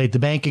liquidate the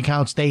bank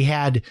accounts. They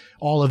had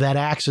all of that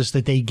access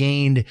that they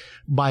gained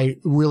by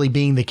really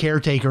being the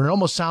caretaker. And it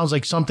almost sounds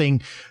like something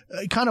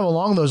kind of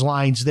along those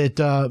lines that,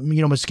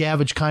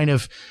 Miscavige kind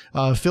of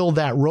filled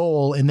that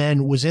role and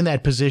then was in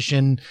that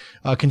position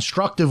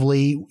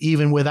constructively,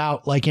 even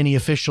without like any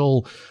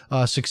official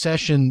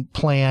succession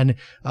plan,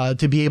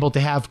 to be able to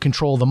have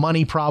control of the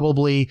money,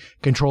 probably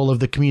control of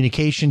the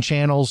communication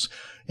channels,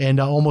 and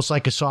almost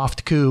like a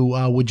soft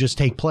coup would just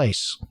take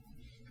place.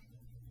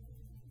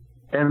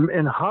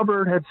 And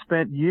Hubbard had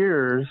spent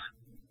years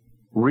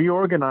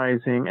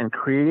reorganizing and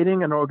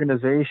creating an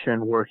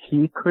organization where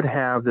he could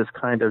have this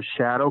kind of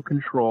shadow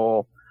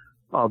control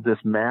of this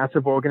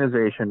massive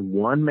organization,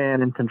 one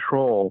man in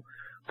control,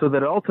 so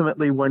that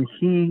ultimately when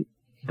he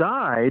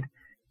died,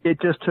 it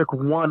just took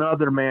one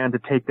other man to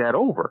take that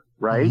over,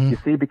 right? Mm-hmm. You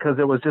see, because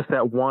it was just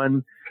that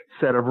one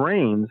set of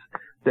reins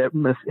that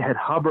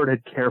Hubbard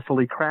had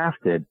carefully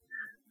crafted.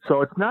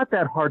 So it's not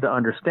that hard to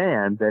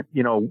understand that,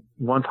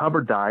 once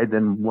Hubbard died,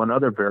 then one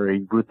other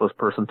very ruthless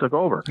person took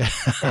over.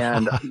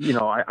 And,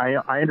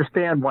 I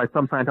understand why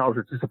some Scientologists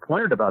are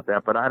disappointed about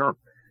that, but I don't,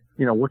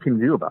 what can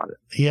you do about it?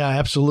 Yeah,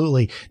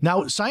 absolutely.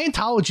 Now,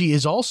 Scientology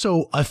is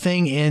also a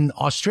thing in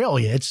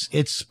Australia.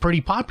 It's pretty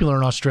popular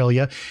in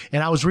Australia.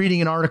 And I was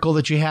reading an article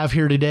that you have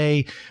here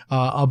today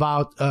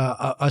about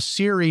a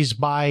series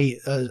by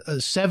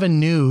 7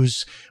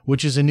 News,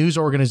 which is a news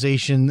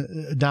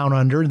organization down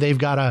under. They've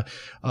got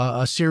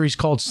a series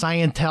called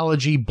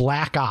Scientology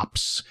Black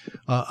Ops,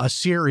 a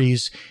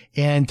series.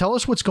 And tell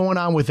us what's going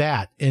on with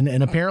that.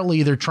 And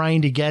apparently they're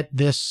trying to get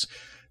this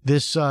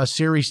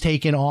series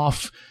taken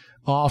off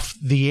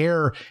the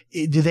air.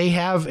 Do they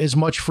have as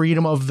much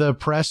freedom of the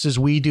press as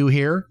we do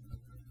here?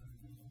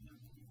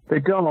 They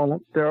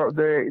don't.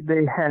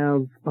 They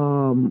have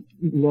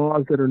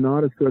laws that are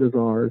not as good as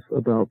ours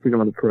about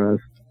freedom of the press.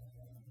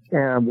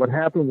 And what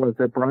happened was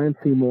that Brian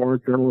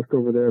Seymour, journalist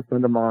over there, a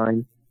friend of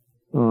mine,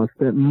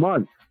 spent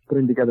months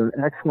putting together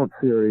an excellent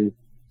series.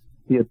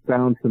 He had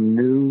found some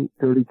new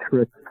dirty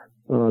tricks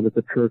that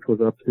the church was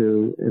up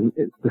to, and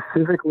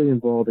specifically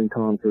involving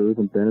Tom Cruise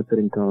and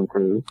benefiting Tom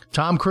Cruise.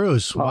 Tom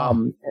Cruise,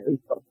 wow.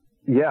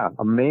 Yeah,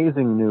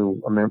 amazing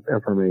new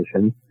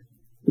information.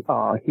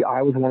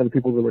 I was one of the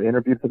people that were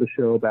interviewed for the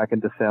show back in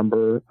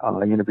December.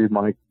 I interviewed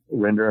Mike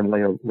Rinder and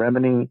Leah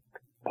Remini,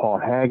 Paul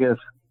Haggis.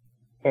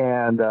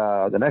 And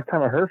the next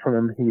time I heard from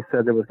him, he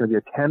said there was going to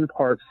be a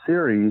 10-part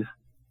series.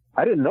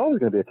 I didn't know it was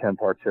going to be a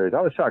 10-part series.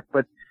 I was shocked,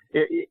 but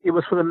it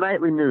was for the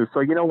nightly news. So,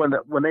 you know,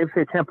 when they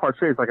say 10-part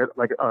series,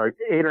 like a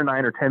 8 or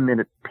 9 or 10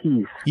 minute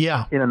piece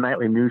in a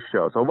nightly news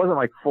show. So it wasn't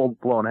like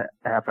full-blown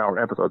half-hour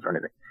episodes or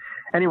anything.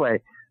 Anyway,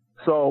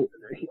 so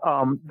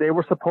they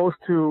were supposed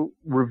to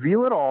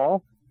reveal it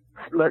all,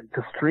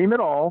 to stream it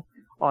all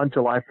on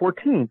July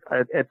 14th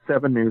at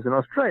 7 News in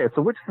Australia.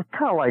 So which is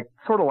kind of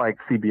sort of like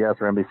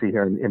CBS or NBC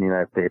here in the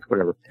United States,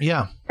 whatever.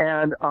 Yeah.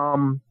 And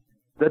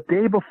the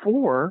day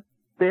before,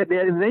 they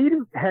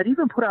had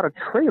even put out a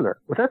trailer,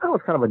 which I thought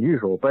was kind of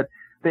unusual, but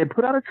they had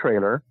put out a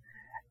trailer.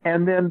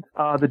 And then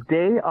the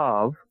day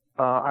of,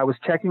 I was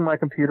checking my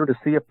computer to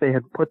see if they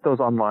had put those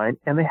online,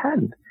 and they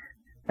hadn't.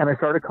 And I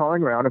started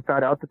calling around and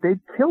found out that they'd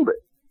killed it.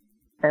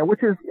 And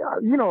which is,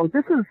 you know,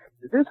 this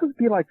would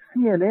be like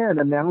CNN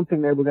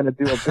announcing they were going to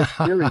do a big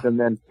series and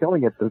then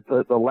killing it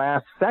the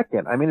last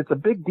second. I mean, it's a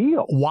big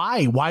deal.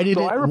 Why? Why did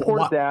it? I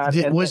reported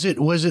that. Was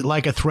it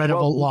like a threat of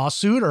a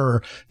lawsuit,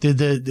 or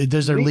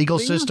does their legal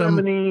system?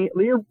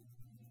 Leah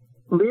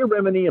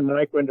Remini and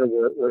Mike Rinder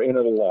were in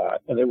it a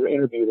lot, and they were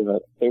interviewed in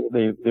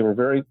it. They were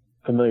very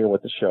familiar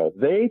with the show.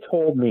 They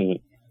told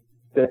me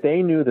that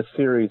they knew the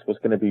series was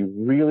going to be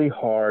really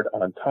hard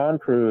on Tom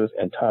Cruise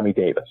and Tommy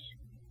Davis.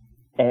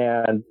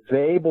 And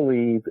they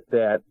believed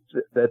that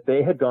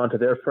they had gone to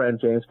their friend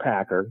James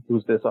Packer,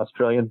 who's this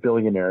Australian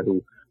billionaire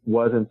who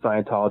was in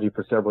Scientology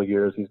for several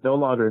years. He's no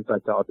longer in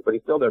Scientology, but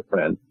he's still their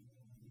friend.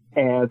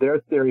 And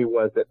their theory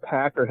was that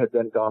Packer had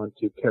then gone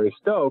to Kerry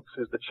Stokes,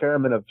 who's the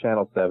chairman of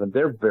Channel 7.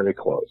 They're very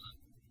close.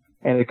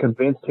 And it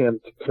convinced him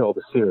to kill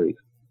the series.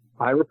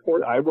 I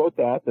wrote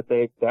that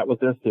was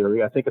their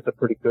theory. I think it's a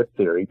pretty good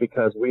theory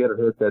because we had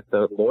heard that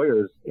the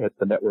lawyers at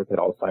the network had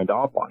all signed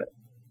off on it.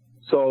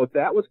 So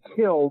that was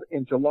killed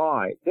in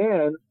July.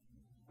 Then,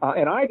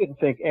 and I didn't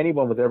think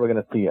anyone was ever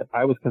going to see it.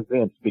 I was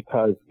convinced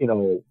because, you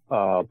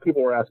know,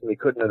 people were asking me,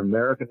 couldn't an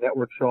American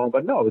network show them?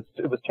 But no,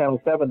 it was Channel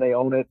 7. They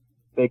own it.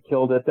 They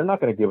killed it. They're not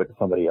going to give it to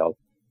somebody else.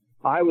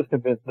 I was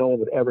convinced no one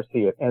would ever see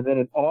it. And then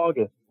in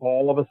August,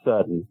 all of a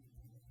sudden,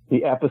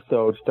 the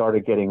episode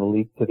started getting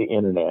leaked to the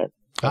internet.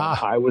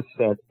 I was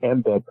sent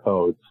embed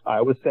codes.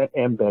 I was sent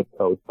embed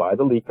codes by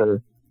the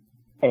leaker.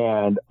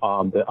 And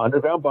the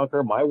Underground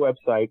Bunker, my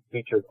website,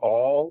 featured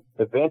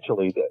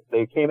eventually,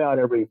 they came out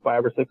every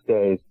 5 or 6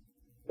 days.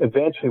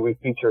 Eventually, we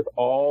featured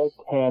all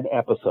 10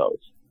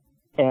 episodes.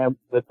 And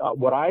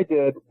what I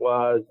did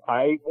was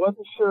I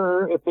wasn't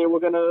sure if they were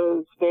going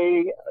to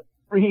stay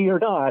free or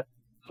not.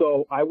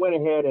 So I went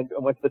ahead and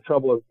went to the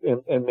trouble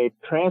of and made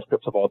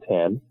transcripts of all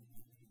 10.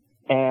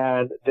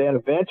 And then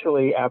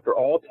eventually, after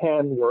all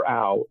 10 were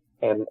out,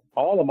 and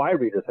all of my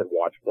readers had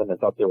watched them and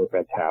thought they were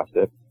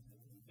fantastic,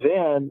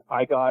 then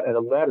I got a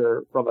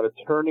letter from an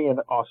attorney in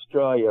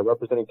Australia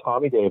representing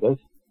Tommy Davis.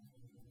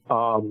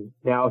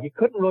 Now, he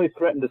couldn't really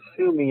threaten to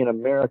sue me in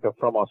America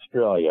from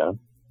Australia.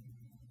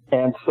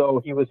 And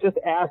so he was just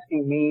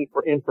asking me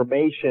for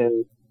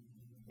information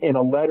in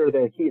a letter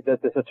that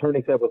this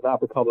attorney said was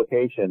not for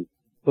publication.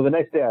 So the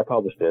next day I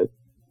published it.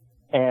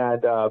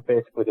 And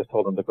basically just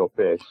told him to go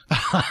fish.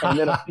 And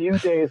then a few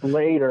days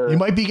later... You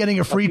might be getting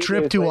a free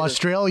trip to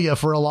Australia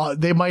for a lot.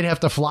 They might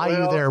have to fly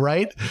you there,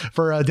 right?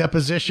 For a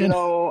deposition? You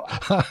know,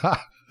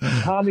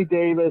 Tommy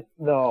Davis,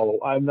 no,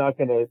 I'm not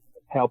going to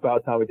help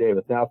out Tommy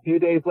Davis. Now, a few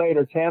days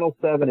later, Channel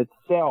 7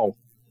 itself,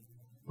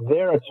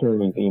 their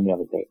attorneys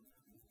emailed me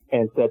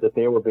and said that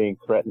they were being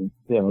threatened.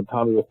 You know,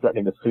 Tommy was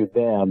threatening to sue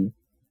them.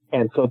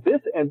 And so this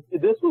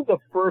was the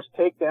first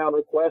takedown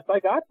request I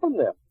got from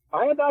them.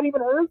 I had not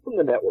even heard from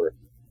the network.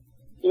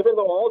 Even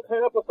though all 10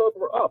 episodes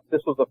were up, this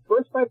was the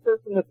first I've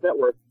heard from this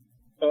network,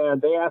 and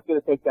they asked me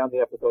to take down the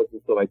episodes,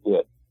 and so I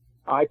did.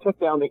 I took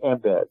down the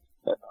embeds.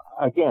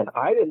 Again,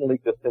 I didn't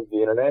leak this into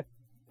the internet.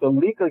 The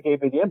leaker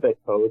gave me the embed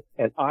codes,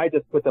 and I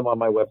just put them on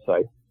my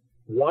website.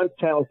 Once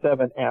Channel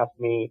 7 asked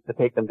me to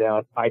take them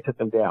down, I took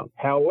them down.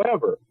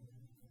 However,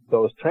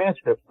 those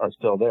transcripts are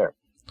still there.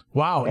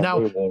 Wow.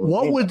 Now,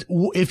 what would,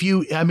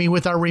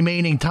 with our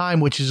remaining time,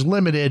 which is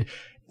limited,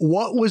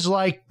 what was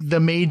like the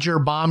major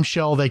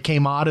bombshell that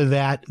came out of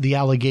the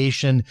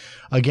allegation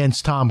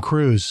against Tom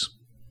Cruise?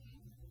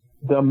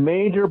 The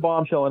major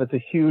bombshell, and it's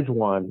a huge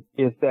one,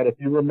 is that if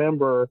you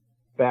remember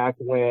back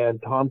when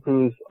Tom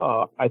Cruise,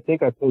 I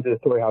think I told you the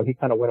story how he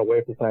kind of went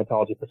away from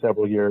Scientology for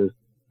several years,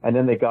 and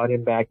then they got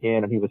him back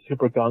in, and he was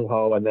super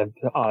gung-ho, and then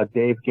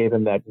Dave gave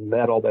him that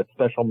medal, that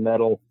special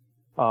medal,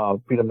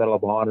 Freedom Medal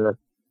of Honor,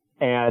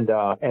 And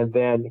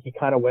then he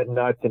kind of went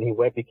nuts, and he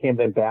became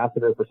the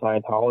ambassador for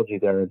Scientology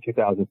there in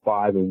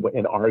 2005,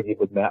 and argued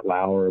with Matt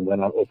Lauer and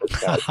went on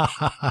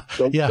Oprah.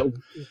 So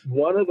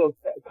one of the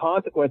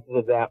consequences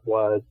of that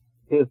was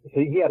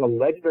he had a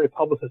legendary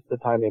publicist at the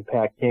time named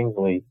Pat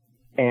Kingsley,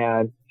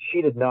 and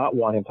she did not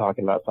want him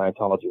talking about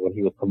Scientology when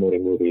he was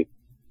promoting movies.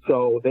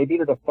 So they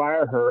needed to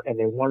fire her, and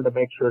they wanted to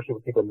make sure she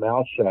would keep her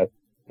mouth shut.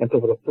 And so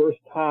for the first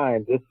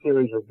time, this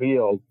series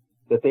revealed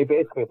that they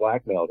basically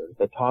blackmailed her,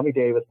 that Tommy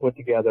Davis put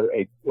together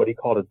what he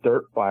called a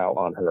dirt file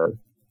on her.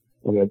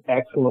 And we have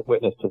excellent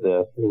witness to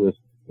this, who was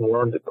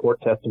sworn to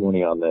court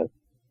testimony on this,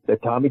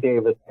 that Tommy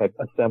Davis had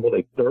assembled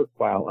a dirt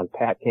file on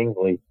Pat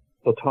Kingsley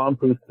so Tom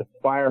Cruise could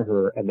fire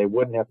her and they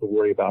wouldn't have to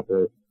worry about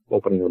her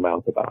opening her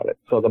mouth about it.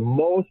 So here's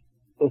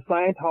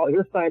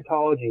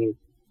Scientology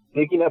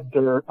digging up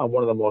dirt on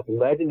one of the most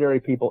legendary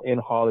people in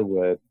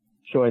Hollywood,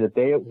 showing that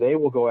they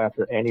will go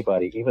after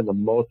anybody, even the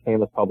most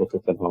famous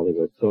publicists in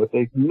Hollywood. So it's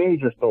a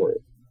major story.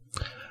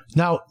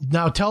 Now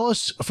tell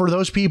us, for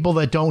those people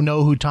that don't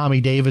know who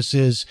Tommy Davis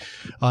is,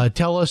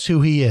 tell us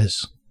who he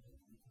is.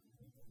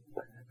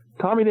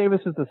 Tommy Davis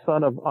is the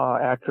son of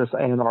actress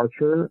Ann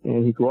Archer,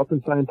 and he grew up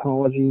in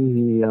Scientology.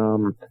 He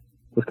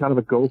was kind of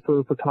a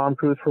gopher for Tom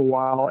Cruise for a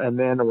while, and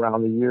then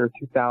around the year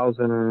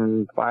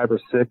 2005 or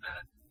 6,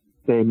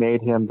 they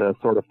made him the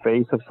sort of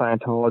face of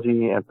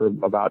Scientology, and for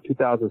about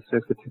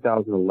 2006 to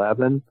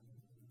 2011,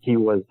 he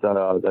was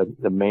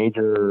the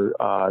major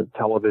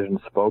television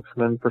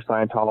spokesman for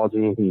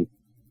Scientology. He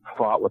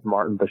fought with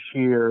Martin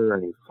Bashir,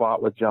 and he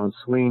fought with John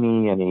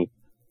Sweeney, and he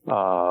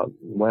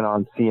went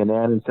on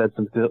CNN and said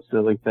some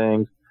silly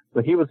things.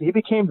 But he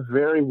became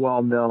very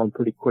well known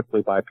pretty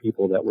quickly by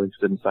people that were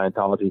interested in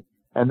Scientology.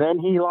 And then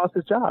he lost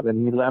his job,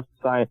 and he left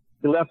that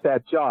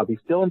job. He's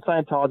still in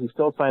Scientology,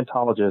 still a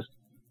Scientologist.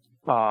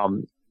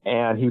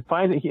 And he's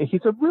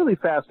a really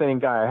fascinating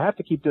guy. I have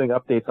to keep doing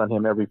updates on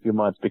him every few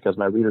months because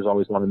my readers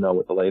always want to know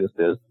what the latest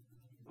is.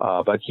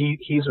 But he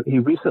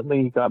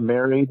recently got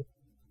married.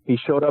 He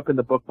showed up in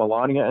the book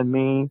Melania and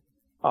Me.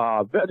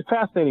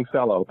 Fascinating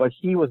fellow, but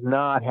he was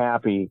not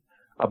happy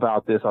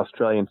about this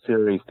Australian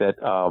series that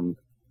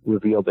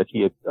revealed that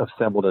he had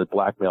assembled a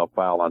blackmail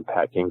file on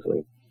Pat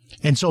Kingsley.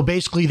 And so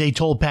basically they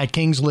told Pat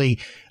Kingsley,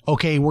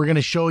 okay, we're going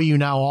to show you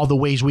now all the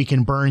ways we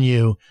can burn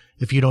you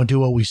if you don't do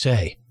what we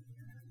say.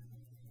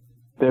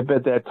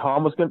 That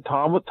Tom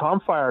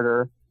fired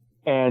her,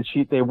 and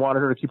they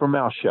wanted her to keep her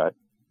mouth shut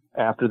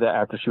after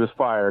she was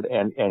fired,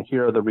 and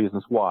here are the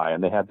reasons why.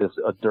 And they had this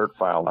a dirt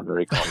file on her,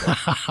 he called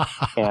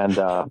it. And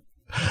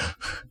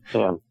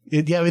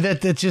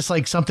that's just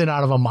like something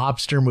out of a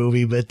mobster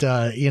movie, but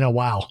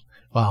wow.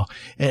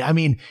 I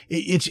mean,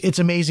 it's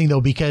amazing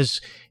though,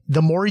 because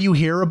the more you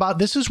hear about,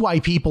 this is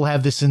why people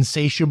have this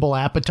insatiable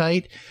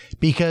appetite,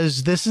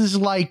 because this is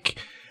like,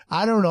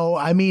 I don't know.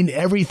 I mean,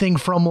 everything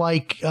from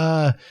like,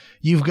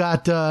 you've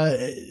got,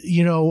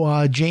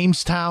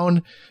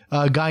 Jamestown,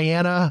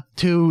 Guyana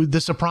to The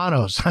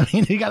Sopranos. I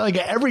mean, you got like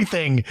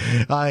everything,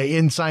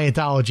 in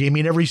Scientology. I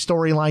mean, every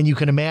storyline you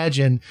can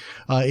imagine,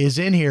 is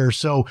in here.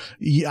 So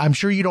I'm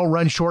sure you don't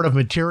run short of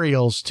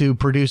materials to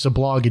produce a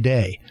blog a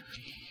day.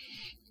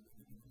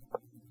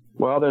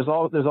 Well, there's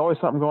always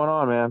something going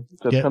on, man.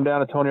 Just come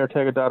down to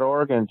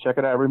TonyOrtega.org and check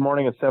it out every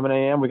morning at 7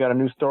 a.m. We got a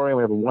new story, and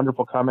we have a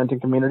wonderful commenting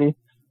community.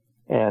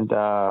 And,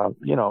 there's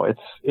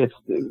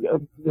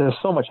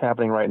so much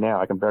happening right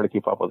now. I can barely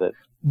keep up with it.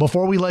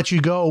 Before we let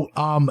you go,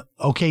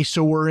 okay,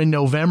 so we're in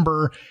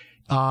November.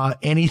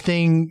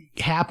 Anything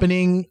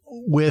happening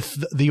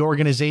with the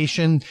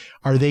organization?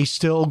 Are they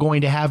still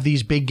going to have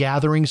these big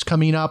gatherings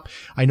coming up?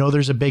 I know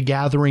there's a big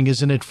gathering,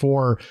 isn't it,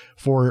 for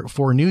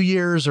New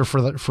Year's or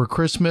for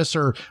Christmas,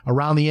 or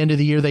around the end of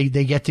the year they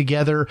get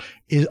together.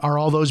 Are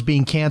all those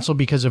being canceled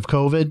because of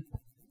COVID?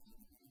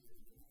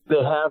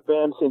 They have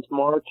been since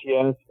March,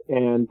 yes,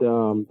 and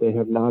they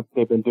have not.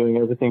 They've been doing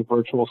everything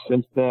virtual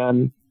since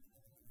then.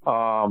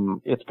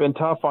 It's been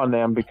tough on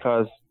them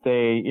because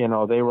they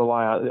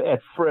rely on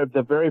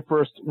the very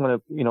first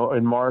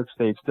in March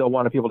they still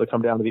wanted people to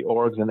come down to the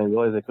orgs, and they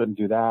realized they couldn't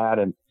do that,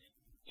 and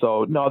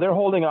so no, they're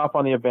holding off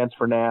on the events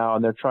for now,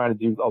 and they're trying to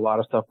do a lot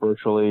of stuff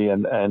virtually,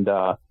 and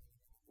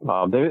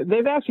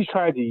they've actually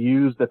tried to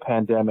use the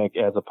pandemic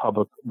as a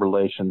public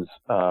relations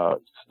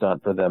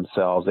stunt for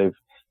themselves. They've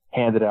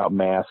handed out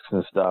masks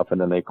and stuff,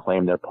 and then they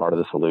claim they're part of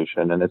the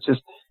solution. And it's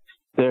just,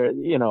 they're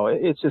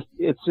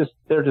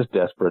just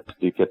desperate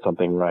to get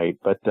something right.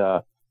 But,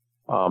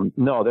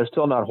 no, they're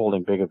still not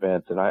holding big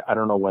events, and I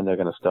don't know when they're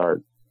going to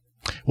start.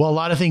 Well, a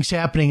lot of things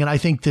happening, and I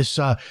think this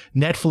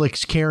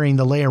Netflix carrying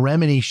the Leah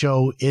Remini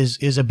show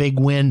is a big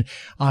win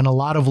on a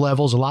lot of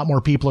levels. A lot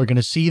more people are going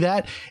to see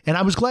that, and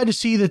I was glad to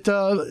see that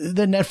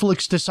the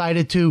Netflix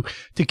decided to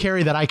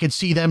carry that. I could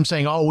see them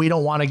saying, "Oh, we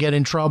don't want to get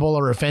in trouble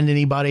or offend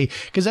anybody,"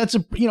 because that's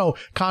a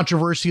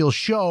controversial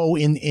show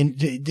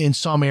in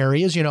some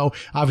areas.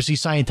 Obviously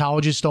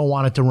Scientologists don't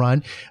want it to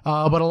run,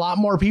 but a lot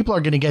more people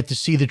are going to get to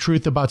see the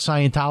truth about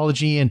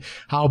Scientology and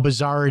how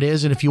bizarre it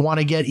is. And if you want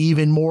to get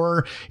even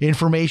more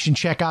information,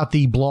 check check out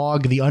the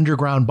blog, The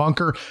Underground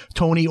Bunker,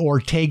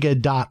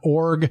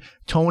 TonyOrtega.org,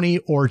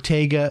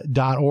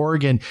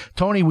 TonyOrtega.org. And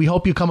Tony, we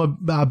hope you come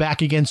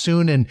back again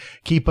soon and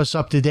keep us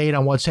up to date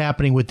on what's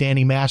happening with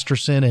Danny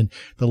Masterson and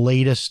the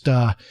latest,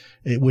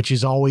 which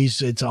is always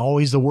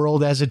the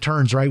world as it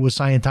turns, right, with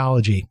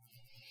Scientology.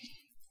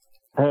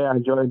 Hey, I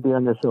enjoyed being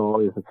on the show.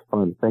 Always, it's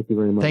fun. Thank you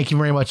very much. Thank you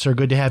very much, sir.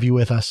 Good to have you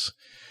with us.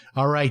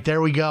 All right,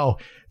 there we go.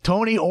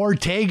 Tony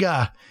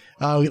Ortega.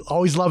 We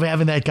always love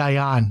having that guy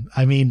on.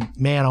 I mean,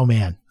 man, oh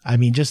man. I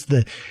mean, just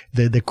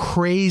the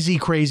crazy,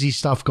 crazy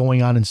stuff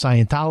going on in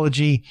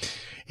Scientology.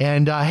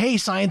 And hey,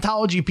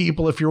 Scientology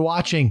people, if you're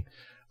watching,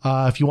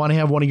 if you want to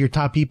have one of your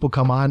top people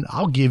come on,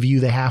 I'll give you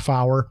the half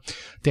hour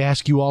to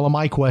ask you all of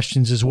my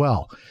questions as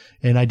well.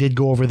 And I did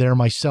go over there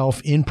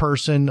myself in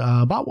person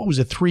about,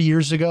 3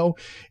 years ago,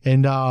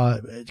 and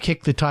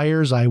kicked the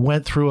tires. I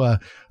went through a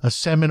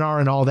seminar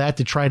and all that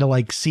to try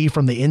to see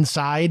from the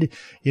inside,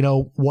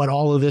 what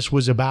all of this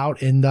was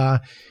about. And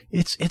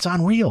it's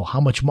unreal how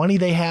much money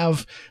they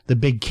have, the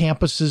big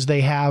campuses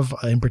they have,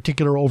 in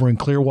particular over in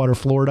Clearwater,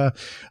 Florida.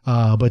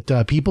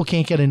 But people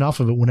can't get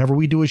enough of it. Whenever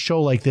we do a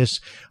show like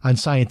this on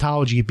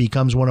Scientology, it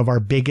becomes one of our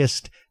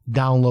biggest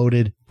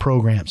downloaded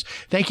programs.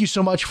 Thank you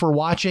so much for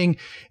watching.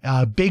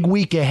 Big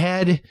week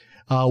ahead.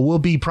 We'll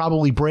be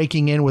probably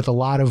breaking in with a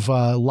lot of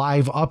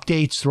live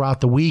updates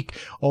throughout the week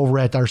over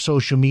at our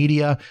social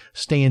media.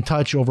 Stay in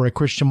touch over at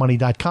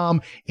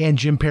christianmoney.com and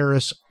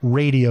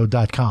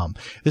JimParisRadio.com.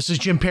 This is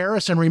Jim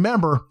Paris, and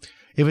remember,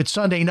 if it's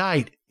Sunday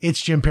night,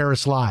 it's Jim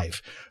Paris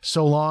Live.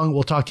 So long.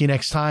 We'll talk to you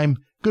next time.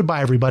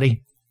 Goodbye,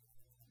 everybody.